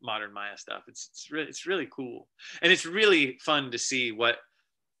the modern Maya stuff. It's really cool, and it's really fun to see what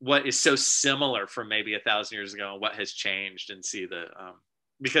is so similar from maybe 1,000 years ago and what has changed, and see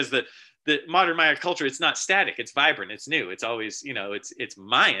because the modern Maya culture, it's not static, it's vibrant, it's new, it's always, you know, it's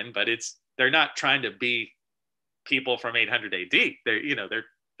Mayan, but they're not trying to be people from 800 AD.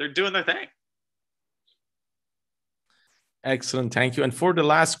 They're doing their thing. Excellent, thank you. And for the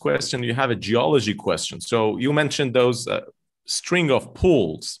last question, you have a geology question. So you mentioned those string of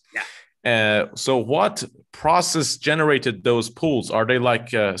pools. Yeah. So what process generated those pools? Are they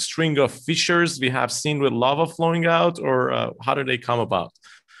like a string of fissures we have seen with lava flowing out, or how did they come about?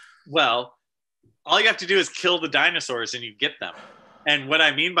 Well, all you have to do is kill the dinosaurs and you get them. And what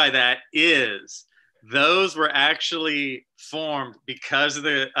I mean by that is those were actually formed because of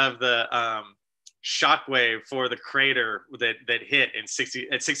the shockwave for the crater that hit at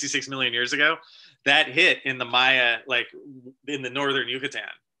 66 million years ago. That hit in the Maya, like in the northern Yucatan.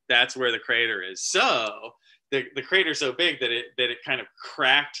 That's where the crater is. So the crater's so big that it kind of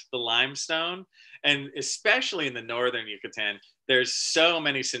cracked the limestone. And especially in the northern Yucatan, there's so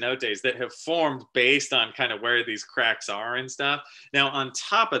many cenotes that have formed based on kind of where these cracks are and stuff. Now, on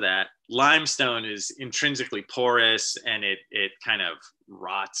top of that, limestone is intrinsically porous, and it kind of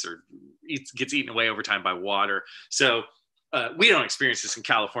rots or gets eaten away over time by water. So we don't experience this in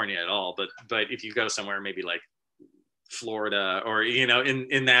California at all. But if you go somewhere maybe like Florida, or, you know,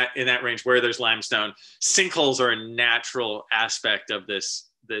 in that range where there's limestone, sinkholes are a natural aspect of this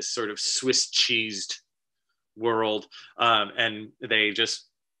sort of Swiss cheesed world, and they just,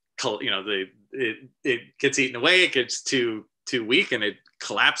 you know, it gets eaten away, it gets too weak, and it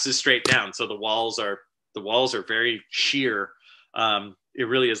collapses straight down. So the walls are very sheer. It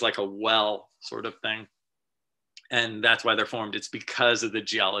really is like a well sort of thing, and that's why they're formed. It's because of the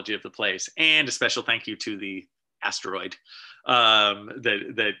geology of the place. And a special thank you to the asteroid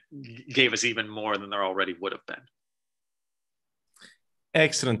that gave us even more than there already would have been.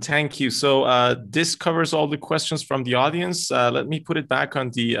 Excellent, thank you. So this covers all the questions from the audience. Let me put it back on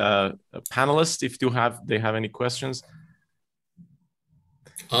the panelists if they have any questions.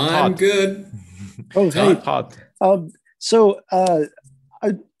 I'm good. Oh, hey. Todd.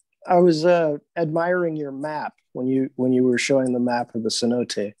 I was admiring your map when you were showing the map of the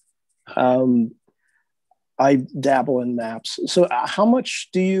cenote. I dabble in maps. So how much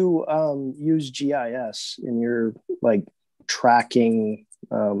do you use GIS in your like tracking,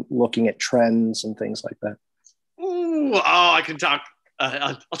 looking at trends and things like that? Ooh, I can talk.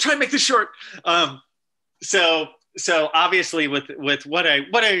 I'll try and make this short. So obviously with what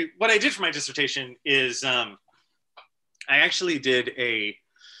I did for my dissertation is I actually did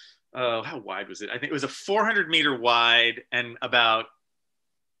how wide was it? I think it was a 400-meter wide and about,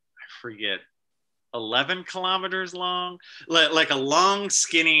 I forget, 11 kilometers long, like a long,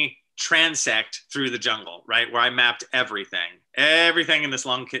 skinny transect through the jungle, right? Where I mapped everything in this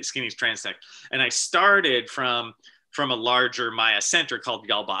long, skinny transect. And I started from a larger Maya center called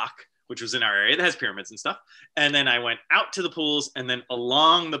Yalbak, which was in our area that has pyramids and stuff. And then I went out to the pools, and then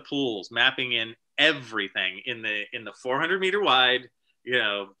along the pools, mapping in everything in the 400-meter wide, you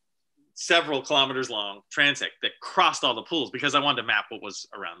know, several kilometers long transect that crossed all the pools, because I wanted to map what was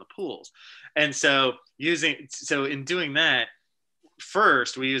around the pools. And so in doing that,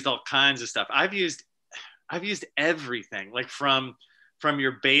 first we used all kinds of stuff. I've used everything, like from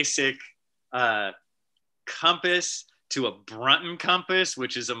your basic compass to a Brunton compass,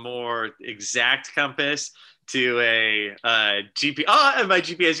 which is a more exact compass, to a GPS. Oh, and my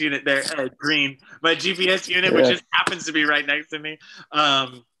GPS unit there, green. My GPS unit, which just happens to be right next to me.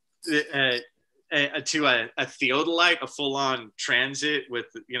 To a theodolite, a full-on transit with,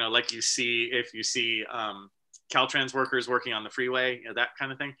 you know, like you see if you see Caltrans workers working on the freeway, you know, that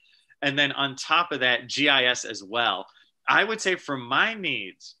kind of thing. And then on top of that, GIS as well. I would say for my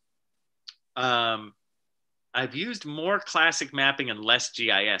needs, I've used more classic mapping and less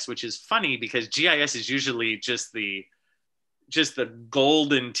GIS, which is funny because GIS is usually just the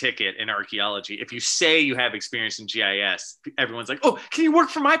golden ticket in archaeology. If you say you have experience in GIS, everyone's like, "Oh, can you work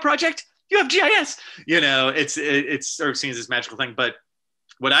for my project? You have GIS." You know, it's sort of seen as this magical thing. But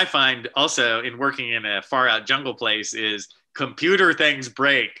what I find also in working in a far out jungle place is computer things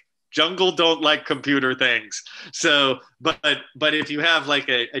break. Jungle don't like computer things. So, but if you have like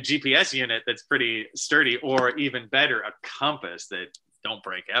a GPS unit that's pretty sturdy, or even better, a compass that don't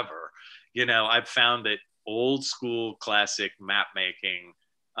break ever, you know, I've found that old school classic map making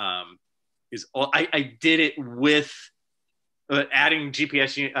is all. I did it with adding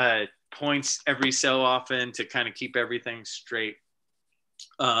GPS points every so often to kind of keep everything straight.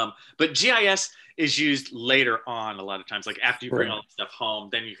 But GIS is used later on a lot of times, like after you bring all the stuff home,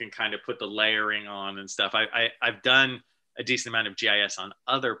 then you can kind of put the layering on and stuff. I've done a decent amount of GIS on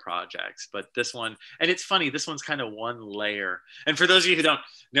other projects, but this one, and it's funny, this one's kind of one layer. And for those of you who don't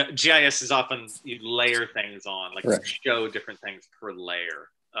know, GIS is often you layer things on, like you show different things per layer.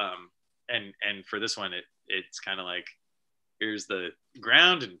 And for this one, it's kind of like, here's the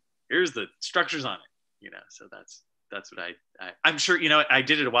ground and here's the structures on it, you know. So that's what I'm sure, you know, I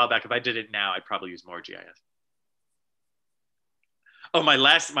did it a while back. If I did it now, I'd probably use more GIS. Oh, my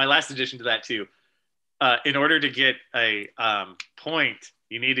last addition to that too. In order to get a point,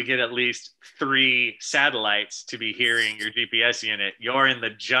 you need to get at least 3 satellites to be hearing your GPS unit. You're in the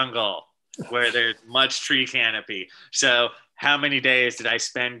jungle where there's much tree canopy. So how many days did I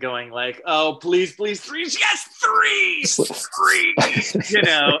spend going like, oh, please, 3, yes, 3, you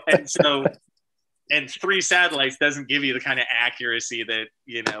know, and so. And 3 satellites doesn't give you the kind of accuracy that,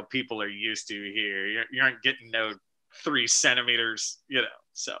 you know, people are used to here. You aren't getting no 3 centimeters, you know.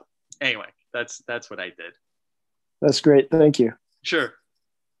 So anyway, that's what I did. That's great. Thank you. Sure.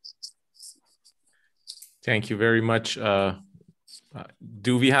 Thank you very much. Do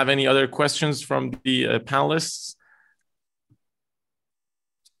we have any other questions from the panelists?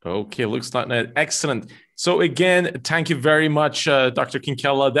 Okay, looks like that. Excellent. So again, thank you very much, Dr.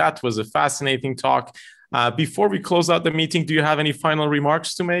 Kinkella. That was a fascinating talk. Before we close out the meeting, do you have any final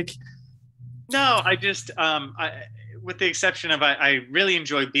remarks to make? No, I just, with the exception of, I really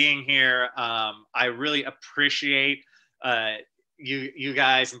enjoy being here. I really appreciate you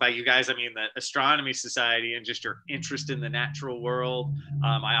guys, and by you guys, I mean the Astronomy Society and just your interest in the natural world.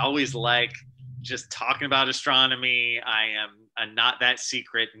 I always like just talking about astronomy. I am a not that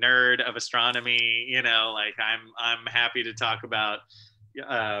secret nerd of astronomy, you know, like I'm happy to talk about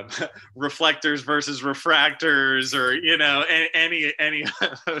reflectors versus refractors, or, you know, any of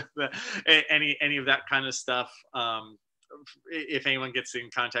that kind of stuff. If anyone gets in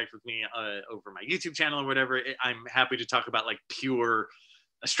contact with me over my YouTube channel or whatever, I'm happy to talk about like pure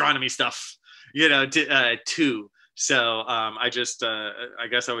astronomy stuff, you know, too. So I guess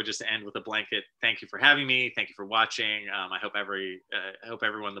I would just end with a blanket thank you for having me. Thank you for watching. I hope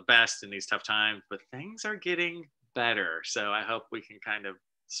everyone the best in these tough times, but things are getting better. So I hope we can kind of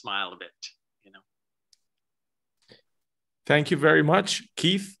smile a bit, you know. Thank you very much,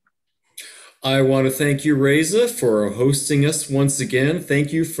 Keith. I want to thank you, Reza, for hosting us once again.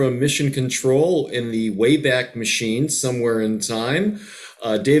 Thank you from Mission Control in the Wayback Machine somewhere in time.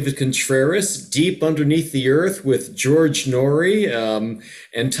 David Contreras, deep underneath the earth with George Norrie, and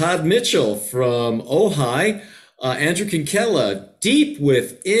Todd Mitchell from Ojai. Andrew Kinkella, deep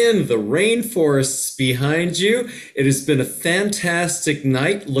within the rainforests behind you. It has been a fantastic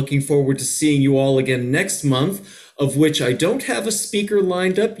night. Looking forward to seeing you all again next month, of which I don't have a speaker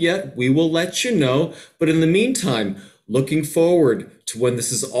lined up yet. We will let you know. But in the meantime, looking forward to when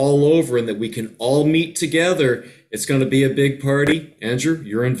this is all over and that we can all meet together. It's going to be a big party. Andrew,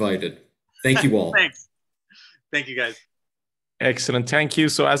 you're invited. Thank you all. Thanks. Thank you, guys. Excellent. Thank you.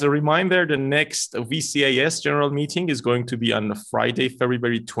 So as a reminder, the next VCAS general meeting is going to be on Friday,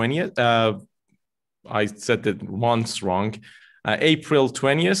 February 20th. I said that once wrong, April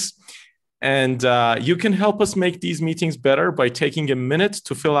 20th. And you can help us make these meetings better by taking a minute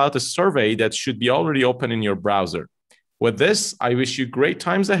to fill out a survey that should be already open in your browser. With this, I wish you great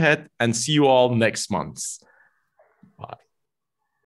times ahead and see you all next month. Bye.